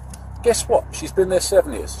power trip. Guess what? She's been there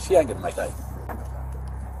 7 years. She ain't going to make 8.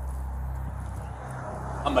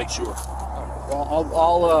 I'll make sure.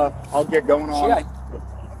 Well, I'll get going on. She ain't.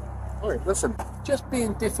 All right, listen. Just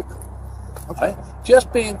being difficult. Okay?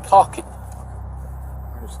 Just being cocky.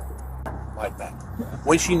 Like that.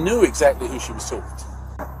 When she knew exactly who she was talking to.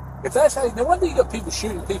 If that's how, no wonder you got people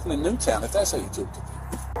shooting people in Newtown if that's how you talk to people.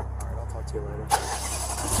 I'll talk to you later.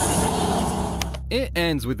 It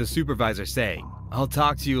ends with the supervisor saying, "I'll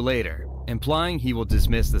talk to you later," implying he will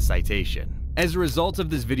dismiss the citation. As a result of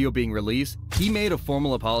this video being released, he made a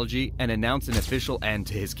formal apology and announced an official end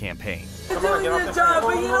to his campaign. You're doing your job,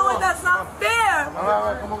 but you know what? That's not fair.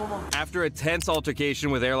 After a tense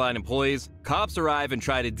altercation with airline employees, cops arrive and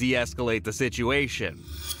try to de-escalate the situation.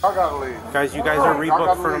 I gotta leave. Guys, you guys are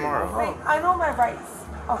rebooked for tomorrow. Wait, I know my rights.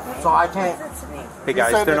 Okay. So I can't. Listen to me. Hey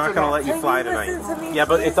guys, they're not going to let you fly tonight. Yeah,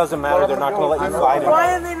 but it doesn't matter. They're not going to let you fly tonight.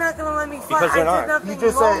 Why are they not going to let me fly? Because they're I did not. nothing You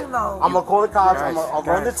just wrong, said, though. I'm gonna call the cops, I'll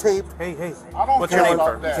run the tape. Hey, I don't what's your care name, about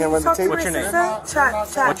sir? that. Can't run the tape. What's your name? Chat.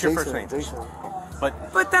 What's your first name? But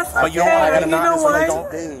that's not But you fair. don't You know why?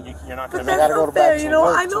 You're not But going to make that's it. not fair. You know,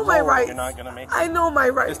 I know my rights. You're not going to make it. I know my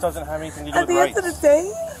rights. This doesn't have anything to do At with the rights. end of the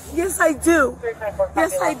day, yes, I do.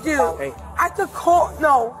 Yes, I do. Hey. I could call.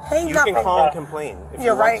 No, hang You up. can call and complain if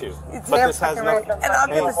You're you right. want to. It's But damn this has fucking nothing. right. And I'll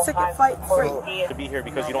get a ticket flight free. To be here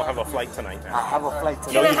because you don't have a flight tonight. I have a flight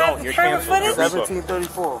No, tonight. you don't. You're camera canceled. You're footage? rebooked.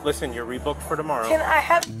 17:34. Listen, you're rebooked for tomorrow. Can I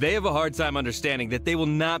have? They have a hard time understanding that they will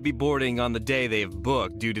not be boarding on the day they have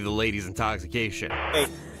booked due to the lady's intoxication. Hey.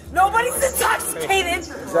 Nobody's intoxicated.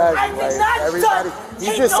 Exactly. I did not Everybody. You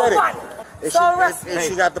touch just said nobody. it. So arrest me. If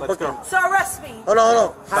she got the booking. So arrest me. Hold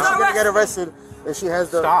on. How's she So gonna get arrest arrested if she has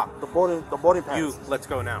the Stop. the boarding pass? You, let's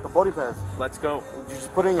go now. The boarding pass. Let's go. You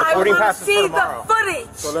just put in your I boarding want to passes for see tomorrow. the footage.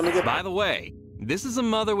 So let me get. By the way, this is a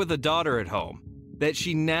mother with a daughter at home that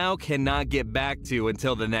she now cannot get back to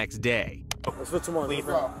until the next day. Let's put tomorrow. Leave.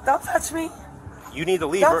 Don't touch me. You need to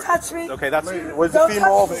leave. Don't touch me. Okay, that's. Where's the Don't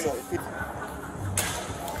female touch me. officer?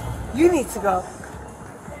 You need to go.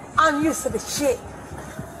 I'm used to the shit.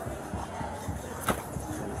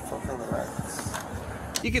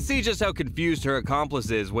 You can see just how confused her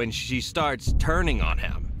accomplice is when she starts turning on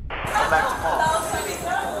him. Yeah,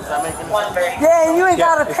 and you ain't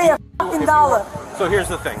gotta pay a fucking dollar. So here's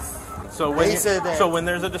the thing. So when They said that so when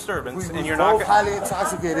there's a disturbance and you're both not highly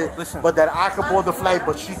intoxicated, Listen. but that I could board the flight,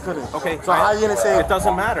 but she couldn't. Okay. So how you gonna say it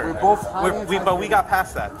doesn't matter? We're both highly But we got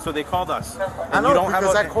past that. So they called us. And I know you don't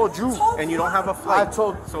because have I called you. and you don't have a flight. I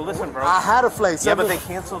told. So listen, bro. I had a flight. Yeah, but they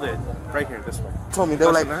canceled it. Right here, this way. told me they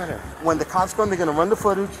were like, Doesn't matter. when the cops come, they're gonna run the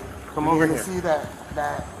footage. Come You're over gonna here. see that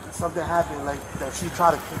something happened, like that she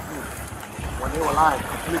tried to kick me when they were lying.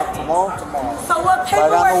 Tomorrow. So what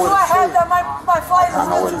paperwork do I have that my flight is know on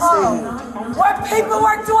what tomorrow? What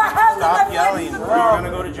paperwork do I have that Stop my yelling. flight is You're on?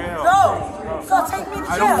 gonna go to jail. No. So take me to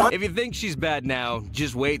jail. If you think she's bad now,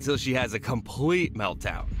 just wait till she has a complete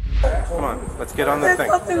meltdown. Come on, let's get on the There's thing.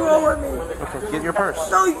 nothing wrong with me. Okay, get your purse.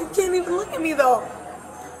 No, you can't even look at me though.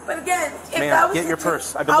 But again, if that Man, was get the your case,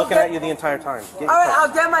 purse. I've been I'll looking get- at you the entire time. Get your All right, purse. I'll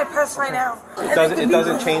get my purse right now. It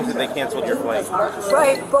doesn't change that they canceled your flight.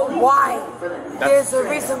 Right, but why? There's a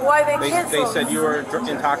reason why they They canceled. said you were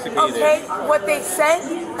intoxicated. Okay, what they said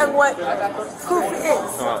and what proof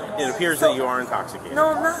is. It appears that you are intoxicated. No,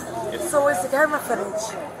 I'm not. So where's the camera footage?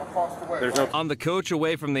 There's no. On the coach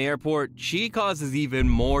away from the airport, she causes even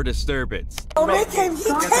more disturbance. Oh, make him. He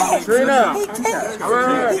can't. Straight up. He can't. He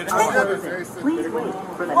can't.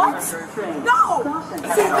 What? No.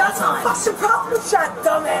 See, that's a fucking problem shot,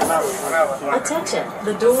 dumbass. Attention,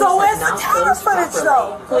 the door. So where's the camera footage,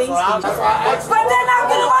 though? Please. But they're not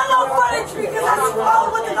gonna run no footage because that's the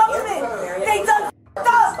problem with the government. They done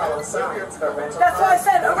up. That's why I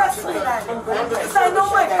said arrest me then. Because I know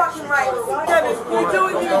my fucking rights. Devin, you're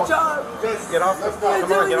doing your job. Get off the phone.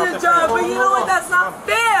 You're doing your job, but you know what? That's not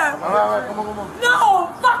fair. No,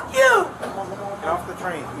 fuck you. Get off the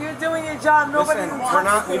train. You're doing your job. Nobody Listen, we're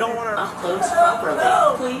not. We don't want to. Closed properly.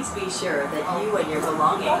 Please be sure that you and your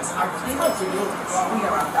belongings are clear to use. We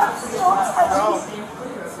are about to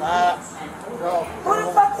Who the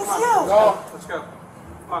fuck is you? Let's go.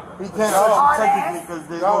 He can't technically because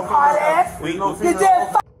there's no You're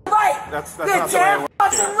damn fucking right. That's You're not the way it damn works.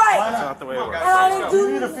 fucking right. That's not the way it works. And I didn't do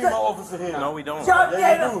We need a female officer here. No, we don't. John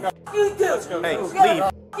Gator, you do. Hey, leave.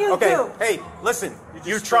 You okay, do. hey, listen.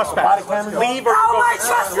 You trespass. Leave or How am I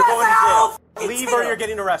you're going to jail. trespassing? Leave or you're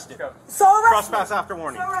getting arrested. So arrest Trespass after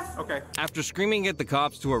warning. Okay. After screaming at the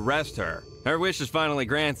cops to arrest her, her wish is finally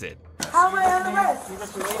granted. How am I on the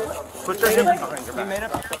rest? Put your hand behind your back. You made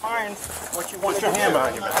up your mind what you want. Put your hand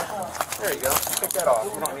behind your back. There you go. Take that off.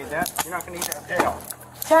 You don't need that. You're not going to need that in jail.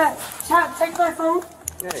 Chat, take my phone.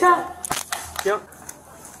 Chat. Yep.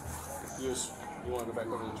 You want to go back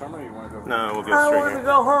over to the terminal or you want to go? No, we'll go I straight want to here.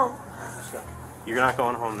 go home. You're not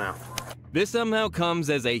going home now. This somehow comes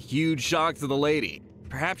as a huge shock to the lady.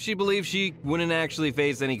 Perhaps she believes she wouldn't actually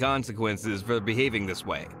face any consequences for behaving this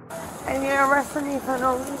way. And you're arresting me for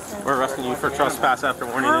no reason. We're arresting you for trespass after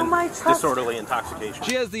warning How am I and disorderly intoxication.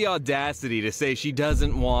 She has the audacity to say she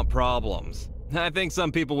doesn't want problems. I think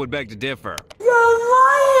some people would beg to differ. You're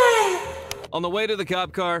lying! On the way to the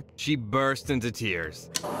cop car, she burst into tears.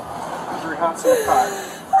 Very hot some pie.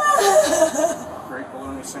 Great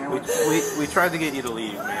bologna sandwich. We tried to get you to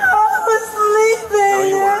leave, man. I was leaving. No,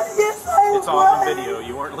 you weren't. Yes, I It's all on video.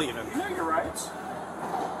 You weren't leaving. You know your rights.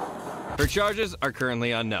 Her charges are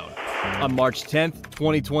currently unknown. On March 10th,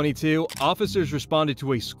 2022, officers responded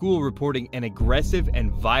to a school reporting an aggressive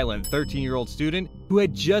and violent 13-year-old student who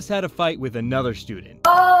had just had a fight with another student.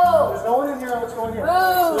 Oh! There's no one in here. What's going here?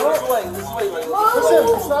 Move! This way. Listen,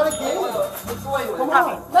 it's not a game. Come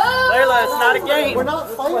on. Move! Layla, it's not a game. We're not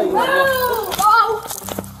fighting. Move! Oh!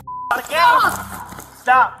 Not a game.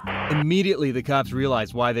 Stop. Immediately, the cops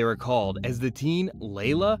realized why they were called, as the teen,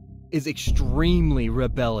 Layla, is extremely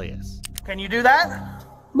rebellious. Can you do that?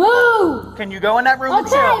 Move! Can you go in that room and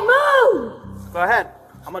Okay, chill? move! Go ahead.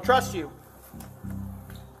 I'm gonna trust you.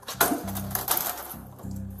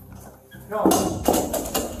 No.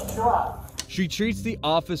 Chill out. She treats the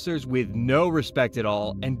officers with no respect at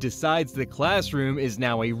all and decides the classroom is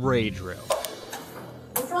now a rage room.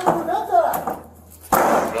 We're trying to prevent that.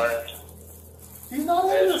 He's not in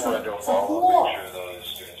this one. So cool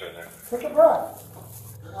off. Take a breath.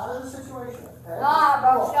 You're out of the situation. Okay? Nah,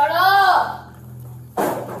 bro, shut up!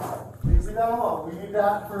 Easy down low. We need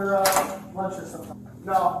that for lunch or something.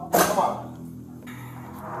 No, come on.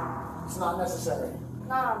 It's not necessary.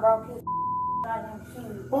 Nah, bro, keep goddamn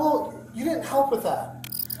team. Well, you didn't help with that.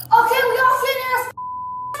 Okay, we all sitting there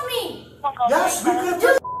me! Yes, we could.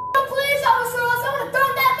 Just police officer, else I would've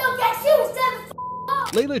thrown that milk at you instead of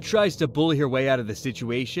Layla tries to bully her way out of the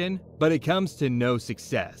situation, but it comes to no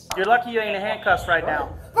success. You're lucky you ain't in handcuffs right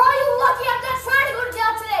now. Bro, you lucky I'm not trying to go to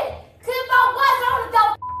jail today. Cause if I was, I would've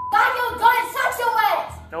done got your gun and shot your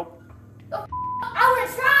ass. Nope. I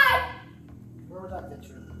would've tried. Where would that get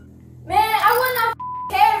you? Man, I wouldn't have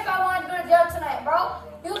cared if I wanted to go to jail tonight, bro.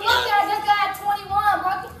 You lucky I just got 21,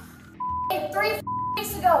 bro. 3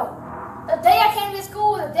 weeks ago. The day I came to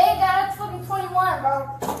school, the day that I got fucking 21, bro.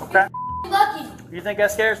 Okay. You lucky. You think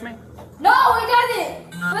that scares me? No, it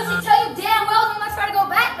doesn't. But she tell you damn well I'm not trying to go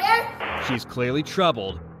back there. She's clearly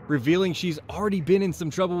troubled, revealing she's already been in some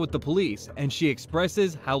trouble with the police, and she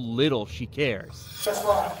expresses how little she cares. Guess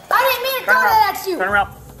what? I didn't mean to throw that at you. Turn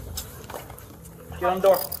around. Get on the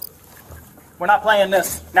door. We're not playing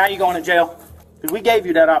this. Now you're going to jail. Because we gave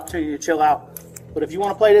you that opportunity to chill out. But if you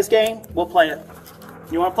want to play this game, we'll play it.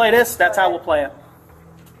 You want to play this? That's how we'll play it.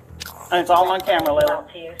 And it's all on camera, Layla. I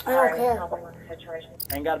don't care.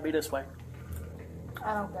 Ain't got to be this way.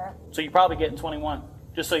 I don't care. So you're probably getting 21,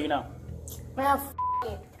 just so you know. Man,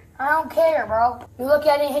 it. I don't care, bro. You look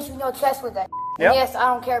at it and hit you in your chest with that. Yep. Yes,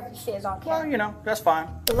 I don't care if the shit is on camera. Well, you know, that's fine.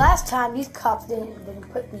 The last time, these cops didn't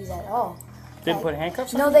put these at all. Didn't put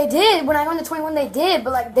handcuffs on? No, they did. When I went to 21, they did.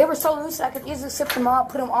 But, like, they were so loose, I could easily slip them off,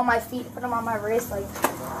 put them on my feet, put them on my wrist. Like,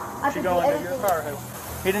 I Should could go do into your everything. car.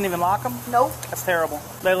 He didn't even lock them? Nope. That's terrible.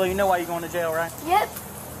 Layla, you know why you're going to jail, right? Yep.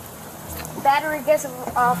 Battery against an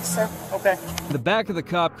officer. Okay. In the back of the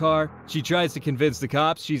cop car, she tries to convince the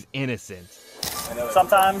cops she's innocent.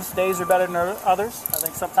 Sometimes days are better than others. I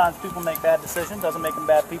think sometimes people make bad decisions. Doesn't make them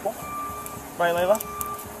bad people. Right, Layla?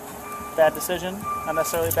 Bad decision, not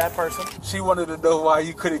necessarily a bad person. She wanted to know why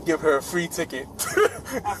you couldn't give her a free ticket.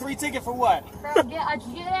 A free ticket for what? Bro, get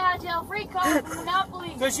out of jail free card for Monopoly.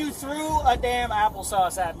 Because you threw a damn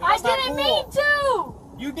applesauce at me. I That's not didn't cool. mean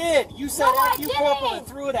to. You did. You said No, F you corporal and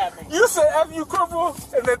threw it at me. You said F you corporal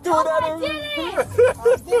and then threw it at me?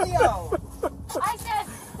 On video. I said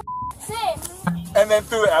sit. And then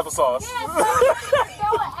threw the applesauce. Yeah, throw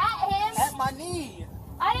it at him. At my knee.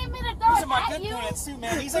 I didn't mean to throw These it are my at good you. pants too,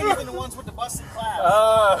 man. These ain't even the ones with the busted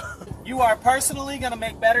class. You are personally gonna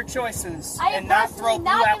make better choices I am and not throw personally blue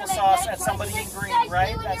not gonna make applesauce better at somebody in choices green, because right?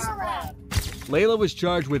 you and That's you're the plan. Layla was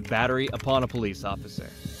charged with battery upon a police officer.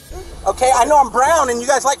 Okay, I know I'm brown and you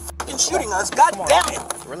guys like fucking shooting us. God damn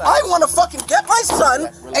it. I want to fucking get my son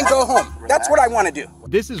and go home. That's what I want to do.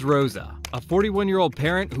 This is Rosa, a 41-year-old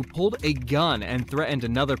parent who pulled a gun and threatened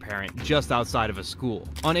another parent just outside of a school.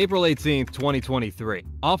 On April 18, 2023,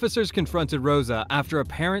 officers confronted Rosa after a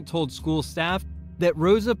parent told school staff that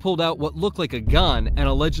Rosa pulled out what looked like a gun and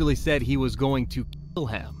allegedly said he was going to kill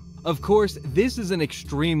him. Of course, this is an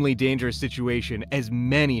extremely dangerous situation as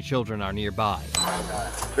many children are nearby.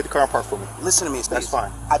 Put the car in park for me. Listen to me, Steve. That's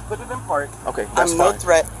fine. I put it in park. Okay, that's I'm fine. no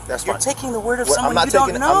threat. That's You're fine. taking the word of What- someone I'm you not don't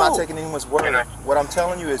taking, know. I'm not taking anyone's word. What I'm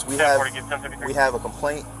telling you is we have a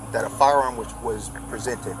complaint that a firearm was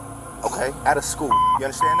presented. Okay, at a school. You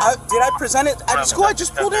understand that? Did I present it at school? I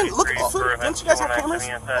just pulled in. Look at the food. Don't you guys have cameras?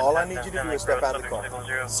 All I need you to do is step out of the car.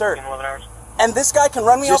 Sir. And this guy can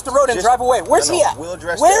run me off the road and drive away. Where's he at? We'll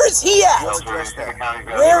address Where that. is he at? We'll address that.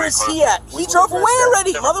 Where is he at? He We will drove away address that.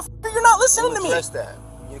 already, motherfucker. You're not listening We'll to me. address that.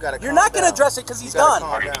 You're not going to address it because he's done.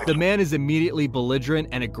 The man is immediately belligerent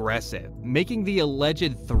and aggressive, making the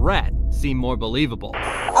alleged threat seem more believable.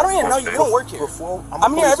 I don't even know you. You don't work here.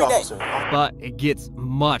 I'm here every day. But it gets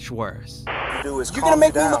much worse. You're going to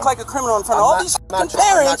make me look like a criminal in front of all these fucking parents.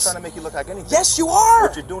 I'm not trying to make you look like anything. Yes, you are.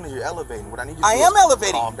 What you're doing is you're elevating. What I need you to I do am is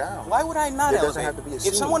elevating. calm down. Why would I not There elevate? doesn't have to be a If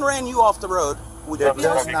scene. someone ran you off the road, would There you be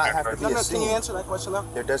does okay? not have to be No, a no, scene. can you answer that question though?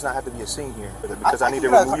 There does not have to be a scene here because I need to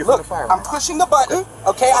can- remove you look, from the fire. I'm pushing the button.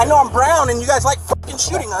 Okay, I know I'm brown and you guys like fucking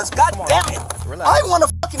shooting us. God damn it. I want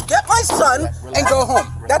to fucking get my son and go home.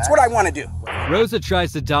 That's what I want to do. Rosa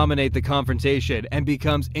tries to dominate the confrontation and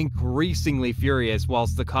becomes increasingly furious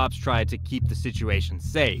whilst the cops try to keep the situation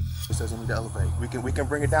safe. This doesn't need to elevate. We can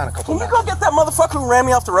bring it down a couple. Can you go get that motherfucker who ran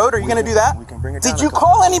me off the road? Are you going to do that? We can bring it down. Did you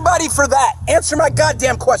call anybody for that? Answer my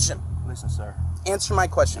goddamn question. Listen, sir. Answer my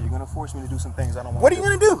question. You're going to force me to do some things I don't want What to are do.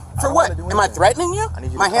 you going to do? For what? Am I threatening you? I need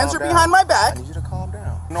you to My hands are calm down. behind my back. I need you to calm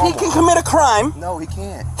down. He can commit a crime. No, he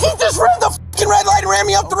can't. He just ran the fucking red light and ran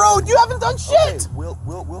me off the road. You haven't done shit.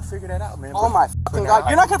 We'll figure that out, man. Oh my fucking God.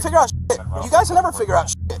 You're not going to figure out shit. You guys never figure out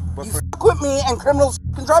shit. You fuck with me and criminals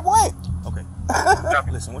can drive away. Okay.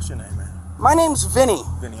 Listen, what's your name, man? My name's Vinny.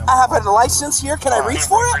 I have a license here. Can I reach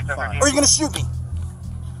for it? Or are you going to shoot me?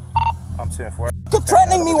 I'm 10 for it. You're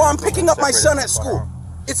threatening me while I'm picking up my son at school.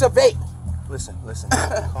 It's a vape. Listen.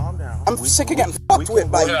 Calm down. I'm sick of getting fucked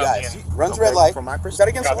with by you guys. Runs red light. From my Is that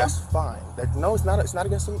against the law? That's fine. No, it's not. It's not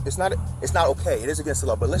against the. It's not okay. It is against the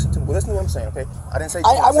law. But listen to what I'm saying. Okay. I didn't say.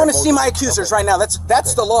 I want to see my accusers right now.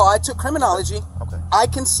 That's the law. I took criminology. Okay. I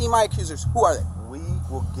can see my accusers. Who are they? We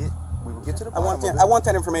will get to the I bottom want of I it. want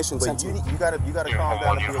that information But sent to me. you gotta calm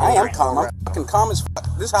down. And be I am calm. I'm fucking calm as fuck.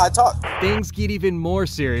 This is how I talk. Things get even more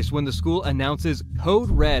serious when the school announces code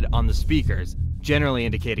red on the speakers, generally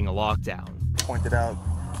indicating a lockdown. Pointed out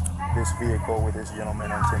this vehicle with this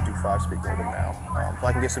gentleman on 1025 speaking with him now. If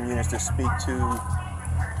I can get some units to speak to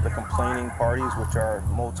the complaining parties, which are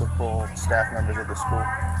multiple staff members of the school.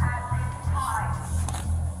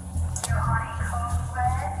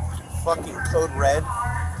 Fucking code red.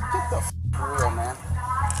 Get the f real, man.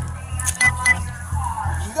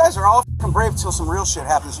 You guys are all fucking brave till some real shit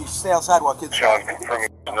happens. You stay outside while kids die.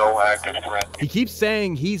 No active threat. He keeps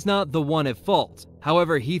saying he's not the one at fault.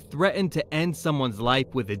 However, he threatened to end someone's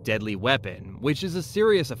life with a deadly weapon, which is a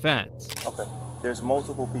serious offense. Okay. There's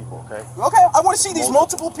multiple people, okay? Okay, I want to see these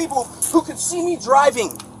multiple people who could see me driving.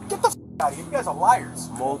 Get the f out of here. You guys are liars.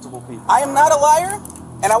 Multiple people. I am not a liar,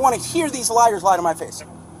 and I want to hear these liars lie to my face.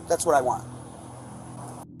 That's what I want.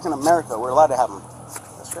 In America, we're allowed to have them.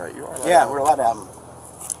 That's right, you are allowed. Yeah, we're allowed to have them.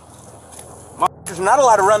 Motherfuckers not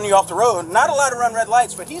allowed to run you off the road, not allowed to run red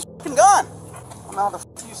lights, but he's fucking gone. How the f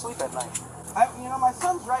do you sleep at night? My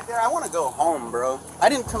son's right there. I want to go home, bro. I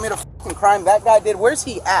didn't commit a fucking crime. That guy did. Where's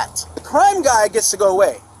he at? The crime guy gets to go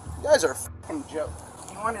away. You guys are a fucking joke.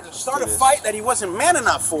 He wanted to start a fight that he wasn't man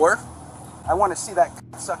enough for. I want to see that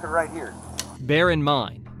sucker right here. Bear in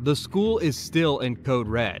mind, the school is still in code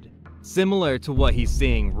red, similar to what he's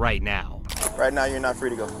seeing right now. Right now, you're not free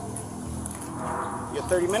to go. You have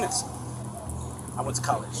 30 minutes. I went to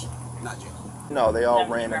college. Not jail. No, they all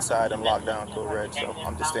ran inside and locked down Code Red, so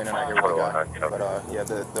I'm just standing out here with a guy. But yeah,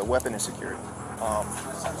 the weapon is secured.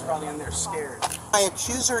 Son's probably in there scared. My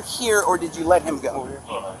accuser here, or did you let him go?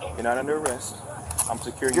 You're not under arrest. I'm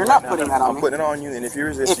securing you. You're right not putting that on me. I'm putting it on you, and if you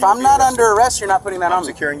resist, if I'm not under arrest, you're not putting that on me.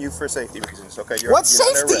 I'm securing you for safety reasons. Okay. What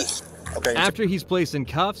safety? Okay. After he's placed in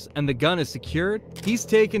cuffs and the gun is secured, he's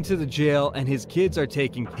taken to the jail and his kids are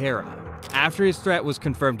taken care of. After his threat was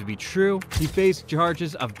confirmed to be true, he faced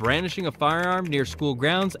charges of brandishing a firearm near school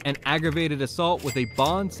grounds and aggravated assault with a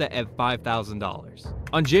bond set at $5,000.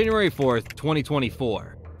 On January 4th,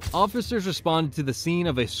 2024, officers responded to the scene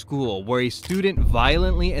of a school where a student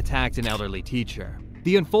violently attacked an elderly teacher.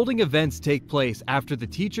 The unfolding events take place after the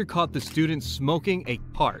teacher caught the student smoking a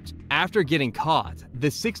part. After getting caught, the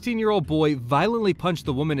 16-year-old boy violently punched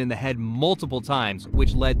the woman in the head multiple times,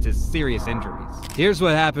 which led to serious injuries. Here's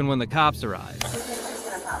what happened when the cops arrived.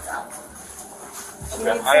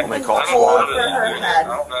 I'm gonna call squad.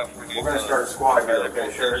 We're gonna start a squad here,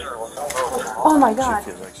 okay, sure? Oh my God.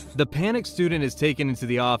 The panicked student is taken into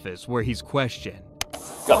the office where he's questioned.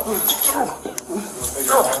 Go.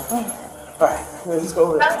 Alright, let's go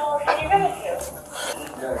over there.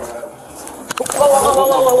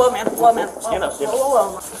 Whoa, man. Stand up.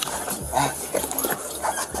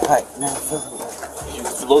 Alright, now,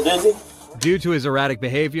 a little dizzy? Due to his erratic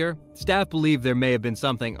behavior, staff believe there may have been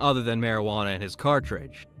something other than marijuana in his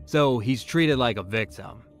cartridge, so he's treated like a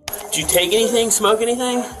victim. Did you take anything, smoke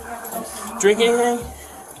anything, drink anything?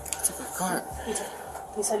 I took a cart.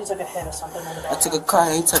 He said he took a hit or something. I took a cart.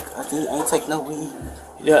 I ain't take no weed.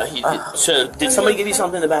 Yeah, so did somebody give you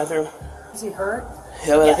something in the bathroom? Is he hurt?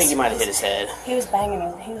 Yeah, well, Yes. I think he might have hit his head. He was banging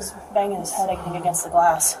his head, I think, against the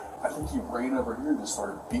glass. I think he ran over here and just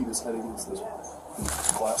started beating his head against this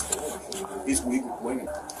glass door. He's winging.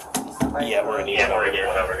 Yeah, we're gonna get over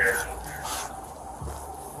here.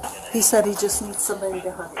 He said he just needs somebody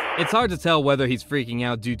to hug. It's hard to tell whether he's freaking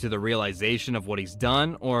out due to the realization of what he's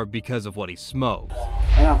done or because of what he smoked.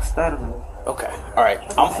 And I'm stuttering. Okay, alright.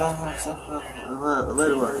 A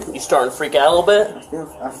little. You starting to freak out a little bit?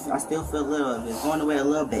 I still feel a little bit. Going away a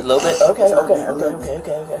little bit. A little bit? Okay.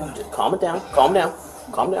 Just calm it down. Calm down.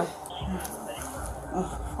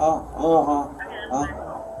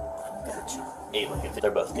 Hey, look, if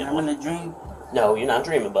they're both good. I'm in a dream. No, you're not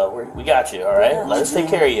dreaming, bud. We got you, alright? Let us take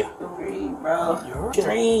care of you. Bro. You're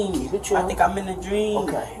dream. I think I'm in a dream.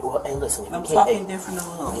 Okay, well, hey, listen. I'm talking different a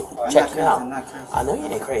little. Check it out. I know you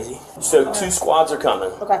ain't crazy. So, 2 squads are coming.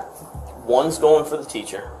 Okay. One's going for the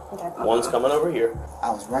teacher. Okay. One's coming over here. I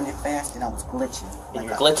was running fast and I was glitching. And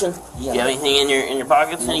you're glitching? Yeah. You have anything in your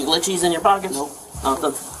pockets? Any glitchies in your pockets? Nope.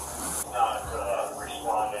 Nothing.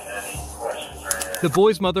 The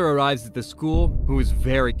boy's mother arrives at the school, who is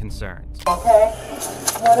very concerned. Okay.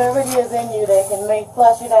 Whatever it is in you, they can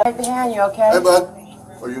flush it out right behind you, okay? Hey, bud.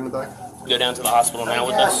 Are you in the back? Go down to the hospital now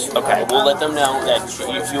with us? Okay, we'll let them know that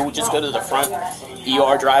if you'll just go to the front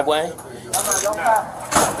ER driveway.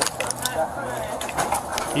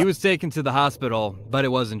 He was taken to the hospital, but it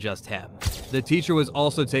wasn't just him. The teacher was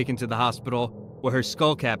also taken to the hospital, where her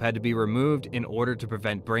skull cap had to be removed in order to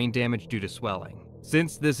prevent brain damage due to swelling.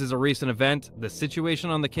 Since this is a recent event, the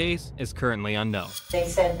situation on the case is currently unknown. They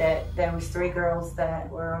said that there was 3 girls that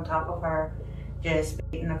were on top of her, just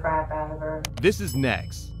beating the crap out of her. This is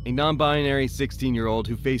Nex, a non-binary 16-year-old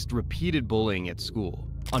who faced repeated bullying at school.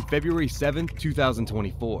 On February 7th,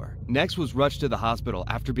 2024, Nex was rushed to the hospital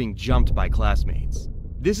after being jumped by classmates.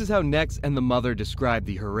 This is how Nex and the mother described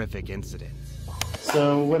the horrific incident.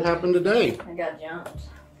 So what happened today? I got jumped.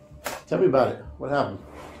 Tell me about it. What happened?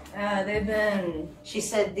 She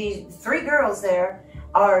said these 3 girls there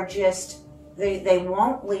are just, they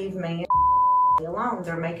won't leave me alone.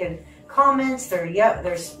 They're making comments, they're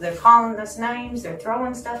calling us names, they're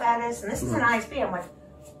throwing stuff at us, and this is an ISP. I'm like,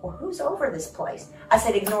 well, who's over this place? I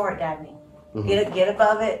said, ignore it, Dabney. Get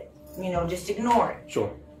above it, just ignore it.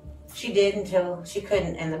 Sure. She did until she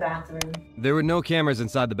couldn't in the bathroom. There were no cameras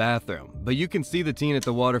inside the bathroom, but you can see the teen at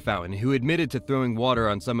the water fountain who admitted to throwing water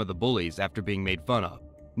on some of the bullies after being made fun of.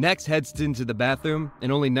 Next heads into the bathroom, and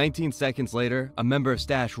only 19 seconds later, a member of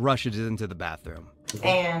staff rushes into the bathroom.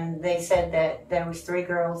 And they said that there was 3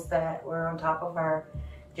 girls that were on top of her,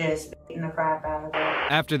 just beating the crap out of her.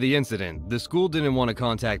 After the incident, the school didn't want to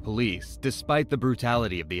contact police, despite the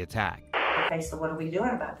brutality of the attack. Okay, so what are we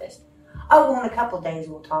doing about this? Oh, well, in a couple of days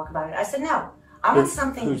we'll talk about it. I said, no, I want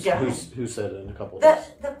something done. Who said it in a couple of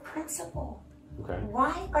days? The principal. Okay.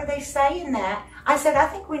 Why are they saying that? I said, I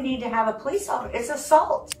think we need to have a police officer. It's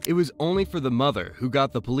assault. It was only for the mother who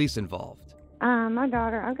got the police involved.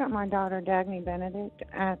 I've got my daughter, Dagny Benedict,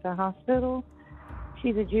 at the hospital.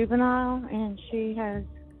 She's a juvenile, and she has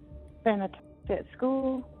been attacked at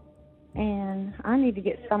school, and I need to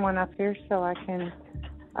get someone up here so I can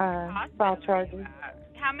file charges.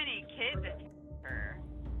 How many kids attacked her?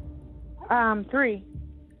 3.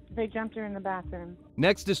 They jumped her in the bathroom.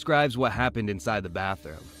 Next describes what happened inside the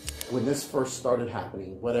bathroom. When this first started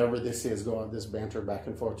happening, whatever this is going, this banter back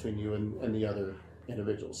and forth between you and the other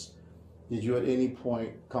individuals, did you at any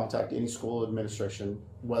point contact any school administration,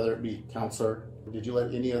 whether it be counselor? Did you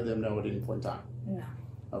let any of them know at any point in time? No.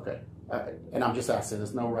 Okay. And I'm just asking,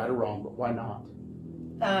 there's no right or wrong, but why not?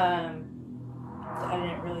 I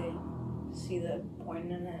didn't really see the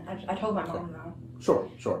point in it. I told my mom though. Sure.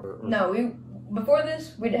 No, before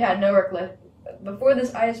this we had no work life. Before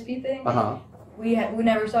this ISP thing, we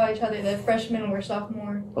never saw each other. The freshmen were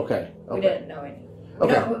sophomore. Okay. We didn't know any.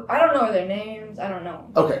 Okay. No, I don't know their names. I don't know.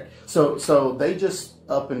 Okay. So they just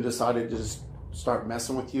up and decided to just start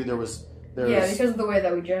messing with you. There was because of the way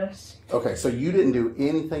that we dress. Okay, so you didn't do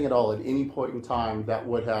anything at all at any point in time that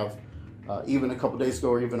would have, even a couple days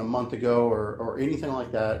ago or even a month ago or anything like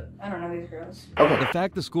that? I don't know these girls. Okay. The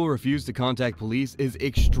fact the school refused to contact police is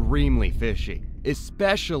extremely fishy,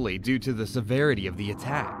 especially due to the severity of the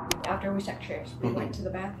attack. After we sat chairs, we went to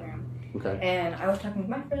the bathroom. Okay. And I was talking with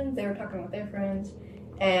my friends, they were talking with their friends,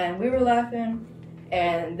 and we were laughing,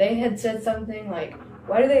 and they had said something like,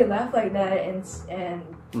 why do they laugh like that? And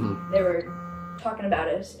they were talking about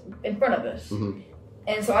us in front of us.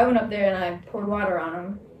 And so I went up there and I poured water on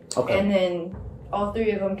them. Okay. And then all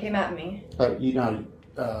 3 of them came at me.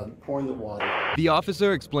 Pouring the water. The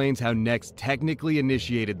officer explains how Nex technically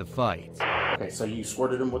initiated the fight. Okay, so you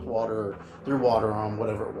squirted them with water, or threw water on them,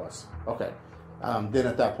 whatever it was. Okay. Then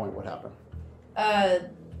at that point, what happened?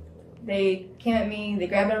 They came at me, they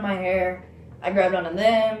grabbed onto my hair, I grabbed onto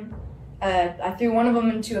them. I threw one of them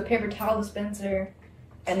into a paper towel dispenser,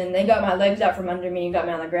 and then they got my legs out from under me and got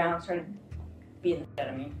me on the ground, started beating the shit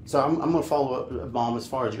out of me. So I'm going to follow up, Mom, as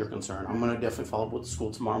far as you're concerned. I'm going to definitely follow up with the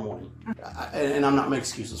school tomorrow morning. And I'm not making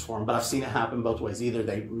excuses for them, but I've seen it happen both ways. Either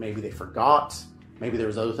maybe they forgot, maybe there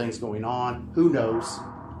was other things going on, who knows.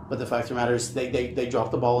 But the fact of the matter is they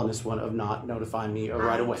dropped the ball on this one of not notifying me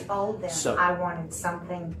right away. I told them so, I wanted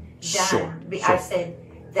something done. Sure. I said,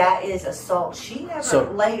 that is assault. She never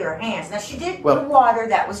laid her hands. Now, she did the water,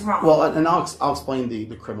 that was wrong. Well, and I'll explain the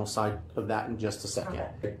criminal side of that in just a second.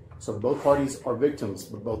 Okay. So both parties are victims,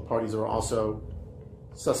 but both parties are also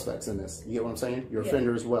suspects in this. You get what I'm saying? You're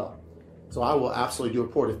offender as well. So I will absolutely do a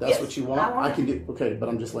report. If that's what you want, I can do. Okay, but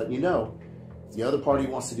I'm just letting you know. If the other party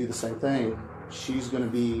wants to do the same thing, she's going to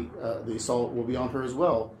be, the assault will be on her as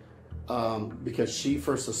well. Because she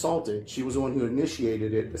first assaulted. She was the one who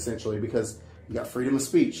initiated it, essentially, because you got freedom of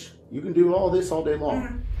speech. You can do all this all day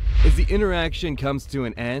long. As the interaction comes to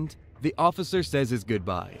an end, the officer says his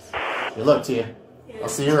goodbyes. Good luck to you. I'll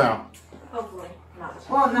see you around. Hopefully not.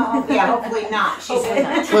 Well, no, hopefully not. She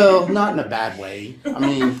said. Well, not in a bad way. I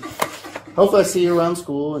mean, hopefully I see you around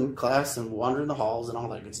school and class and wander in the halls and all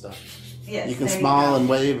that good stuff. Yes, you can smile and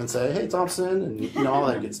wave and say, hey, Thompson, and all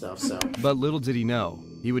that good stuff. So. But little did he know,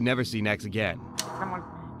 he would never see Nex again. Someone,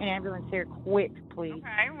 an ambulance here, quick, please.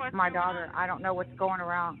 Okay, what's my daughter, I don't know what's going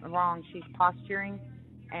wrong. She's posturing,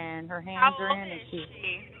 and her hands are in, and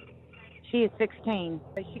she is 16.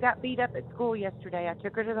 She got beat up at school yesterday. I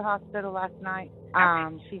took her to the hospital last night.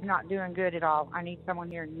 She's not doing good at all. I need someone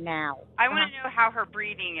here now. I want to know how her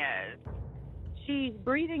breathing is. She's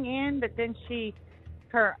breathing in, but then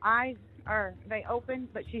her eyes they open,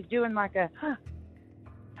 but she's doing like a,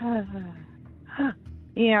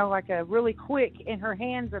 like a really quick, and her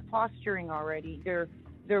hands are posturing already. They're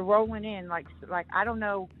rolling in like I don't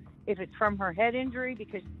know if it's from her head injury,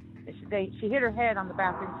 because she hit her head on the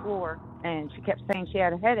bathroom floor, and she kept saying she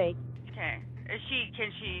had a headache. Okay.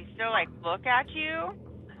 Can she still look at you?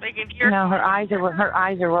 Like if you're No, her eyes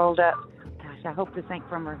are rolled up. Gosh, I hope this ain't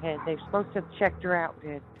from her head. They're supposed to have checked her out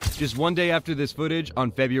good. Just one day after this footage,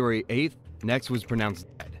 on February 8th, Nex was pronounced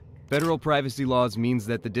dead. Federal privacy laws means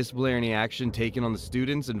that the disciplinary action taken on the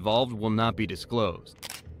students involved will not be disclosed.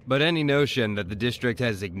 But any notion that the district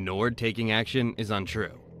has ignored taking action is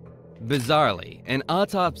untrue. Bizarrely, an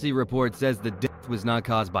autopsy report says the death was not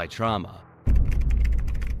caused by trauma.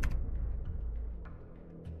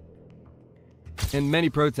 And many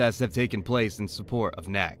protests have taken place in support of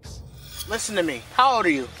Nex. Listen to me. How old are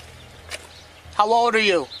you? How old are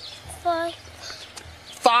you? 5.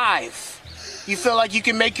 5. You feel like you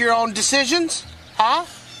can make your own decisions? Huh?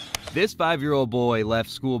 This 5-year-old boy left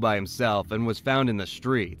school by himself and was found in the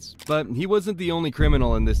streets, but he wasn't the only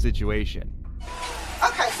criminal in this situation.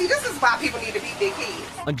 Okay, see, this is why people need to be big kids.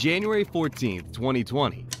 On January 14th,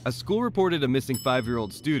 2020, a school reported a missing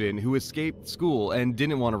 5-year-old student who escaped school and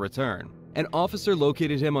didn't want to return. An officer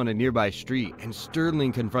located him on a nearby street and sternly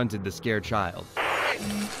confronted the scared child.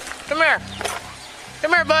 Come here.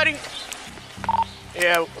 Come here, buddy.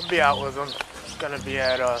 Yeah, we'll be out with him. It's gonna be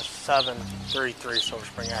at 733 Silver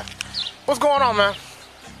Spring Ave. What's going on, man?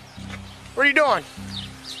 What are you doing?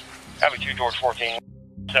 Have a 2 George 14,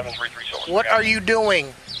 733 Silver. What are you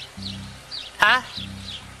doing? Huh?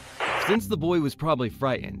 Since the boy was probably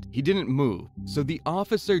frightened, he didn't move, so the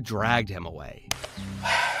officer dragged him away.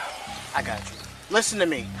 I got you. Listen to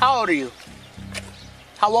me. How old are you?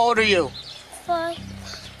 How old are you? 5.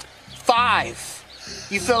 5.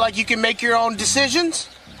 You feel like you can make your own decisions?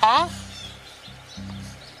 Huh?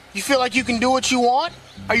 You feel like you can do what you want?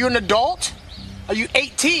 Are you an adult? Are you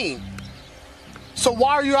 18? So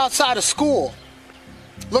why are you outside of school?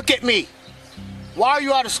 Look at me. Why are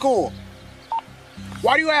you out of school?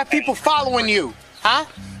 Why do you have people following you? Huh?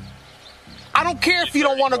 I don't care if you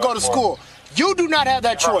don't want to go to school. You do not have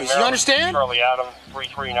that choice. You understand? Charlie Adam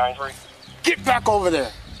 3393. Get back over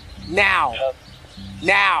there. Now.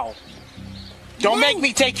 Now. Don't make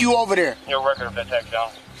me take you over there. Your record of that tag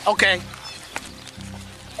down. Okay.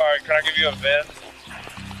 Alright, can I give you a VIN?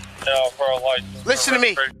 No, for a license. Listen to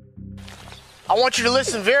me. I want you to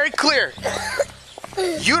listen very clear.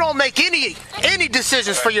 You don't make any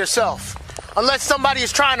decisions for yourself unless somebody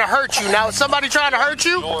is trying to hurt you. Now, is somebody trying to hurt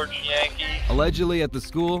you? George Yankee. Allegedly at the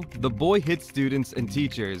school, the boy hit students and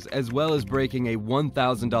teachers, as well as breaking a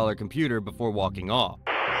 $1,000 computer before walking off.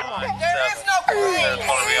 There is no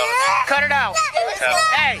Cut it out.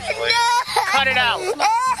 Hey, cut it out.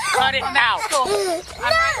 Cut it out.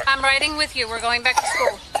 I'm riding with you. We're going back to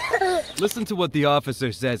school. Listen to what the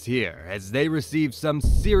officer says here, as they receive some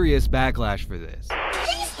serious backlash for this.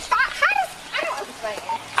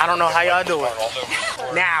 I don't know how y'all do it.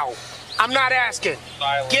 Now. I'm not asking.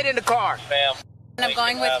 Get in the car. I'm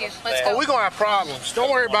going with you. Let's go. Oh, we're going to have problems.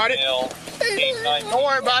 Don't worry about it. Don't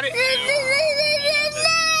worry about it.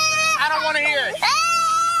 I don't want to hear it. I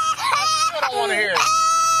still don't want to hear it. I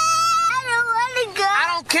don't want to go. I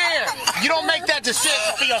don't care. You don't make that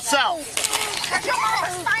decision for yourself. Does your mama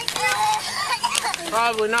spank you?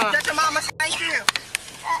 Probably not. Does your mama spank you?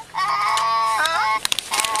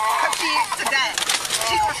 Because she is today.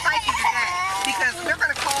 She's going to spank you today. Because we're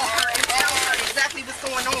going to call her and tell her exactly what's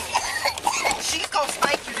going on. She's going to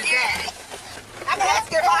spank you today. I'm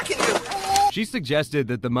asking if I can do it. She suggested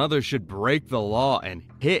that the mother should break the law and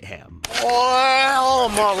hit him. Well,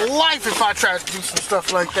 my life if I tried to do some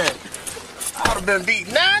stuff like that. I would have been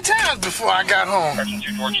beat 9 times before I got home.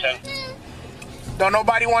 Don't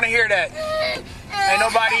nobody want to hear that. Ain't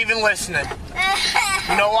nobody even listening.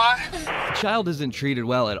 You know why? The child isn't treated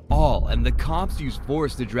well at all, and the cops use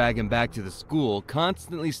force to drag him back to the school,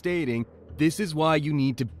 constantly stating, "This is why you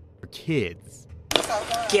need to be for kids."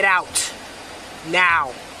 Get out.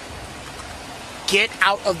 Now. Get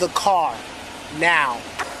out of the car. Now.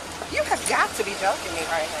 You have got to be joking me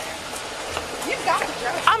right now. You've got to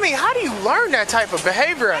joke. I mean, how do you learn that type of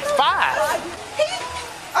behavior at 5?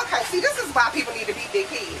 Okay, see, this is why people need to beat their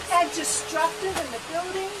kids. And destructive in the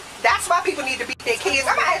building. That's why people need to beat their kids.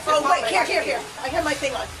 I'm asking. Oh, wait, here. I have my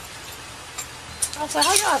thing on. I was like,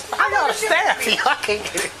 how y'all staff? Y'all can't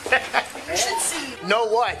get it. You should see. Know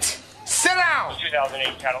what? Sit down.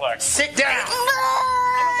 2008 Cadillac. Sit down.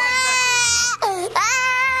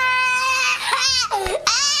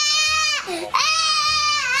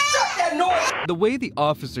 The way the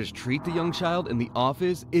officers treat the young child in the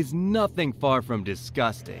office is nothing far from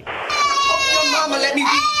disgusting. Your mama let me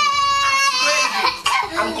beat you.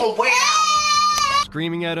 I'm gonna wear out.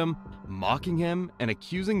 Screaming at him, mocking him, and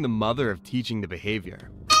accusing the mother of teaching the behavior.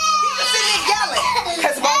 He's just sitting there yelling.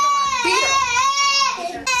 Because why nobody beat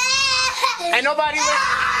her? Ain't nobody listening.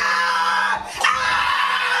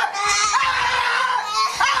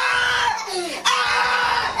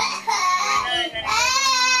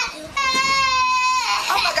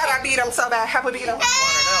 I beat him so bad. Have we beat him?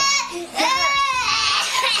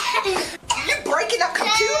 You breaking up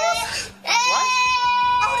computers? What?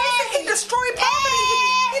 Oh, he destroyed property.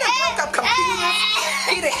 He done broke up computers.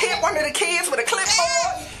 He done hit one of the kids with a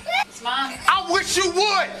clipboard. Mom. I wish you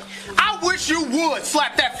would. I wish you would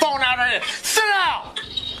slap that phone out of here. Sit down.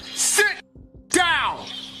 Sit down.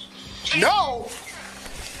 No.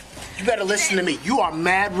 You better listen to me. You are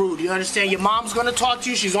mad rude. You understand? Your mom's going to talk to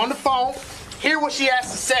you. She's on the phone. Hear what she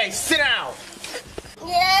has to say. Sit down.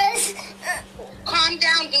 Yes. Calm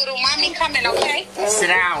down, Doodle. Mommy coming, okay? Sit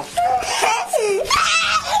down.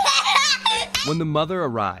 When the mother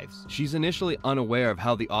arrives, she's initially unaware of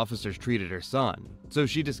how the officers treated her son, so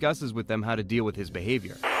she discusses with them how to deal with his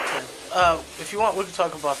behavior. If you want, we can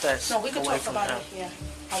talk about that. No, we can away talk from about him. it, yeah.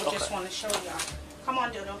 I would just want to show y'all. Come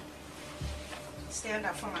on, Doodle. Stand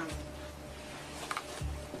up for mommy.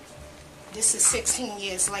 This is 16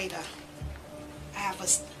 years later. I have a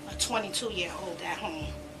 22-year-old at home.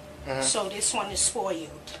 So this one is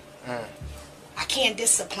spoiled. I can't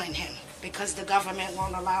discipline him because the government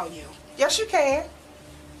won't allow you. Yes, you can.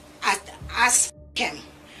 I him,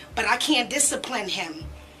 but I can't discipline him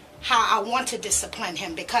how I want to discipline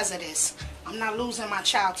him because of this. I'm not losing my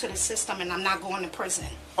child to the system, and I'm not going to prison.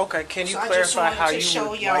 Okay, can you So I just clarify wanted how to you show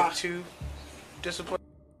would y'all. like to discipline?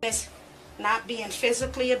 It's not being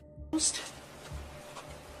physically abused.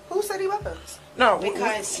 Who said he was? No,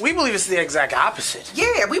 because we believe it's the exact opposite.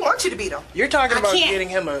 yeah, we want you to beat him. You're talking about can't- getting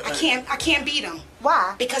him a. I can't beat him.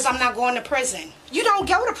 Why? Because I'm not going to prison. You don't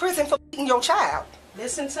go to prison for beating your child.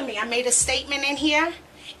 Listen to me. I made a statement in here,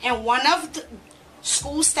 and one of the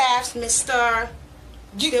school staffs, the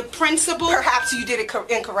principal. Perhaps you did it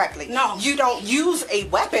incorrectly. No. You don't use a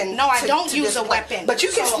weapon. No, I to- don't to use a discipline. weapon. But you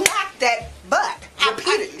can So- smack that butt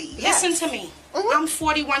repeatedly. Yes. Mm-hmm. Listen to me. I'm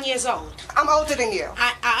 41 years old. I'm older than you.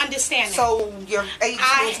 I understand that. So your age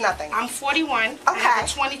means nothing. I'm 41. I have a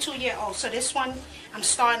 22-year-old. So this one, I'm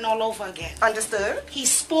starting all over again. Understood. He's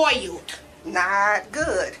spoiled. Not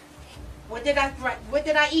good. What did I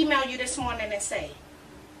email you this morning and say?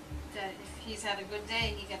 That if he's had a good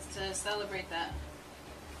day, he gets to celebrate that.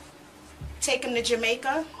 Take him to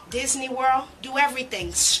Jamaica, Disney World, do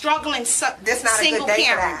everything. Struggling This not a good single day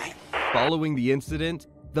for parent. Following the incident,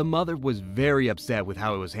 the mother was very upset with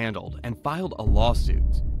how it was handled and filed a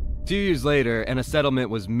lawsuit. 2 years later, a settlement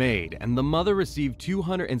was made, and the mother received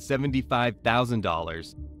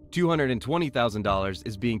 $275,000. $220,000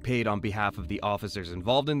 is being paid on behalf of the officers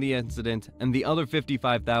involved in the incident, and the other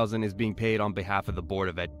 $55,000 is being paid on behalf of the Board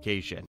of Education.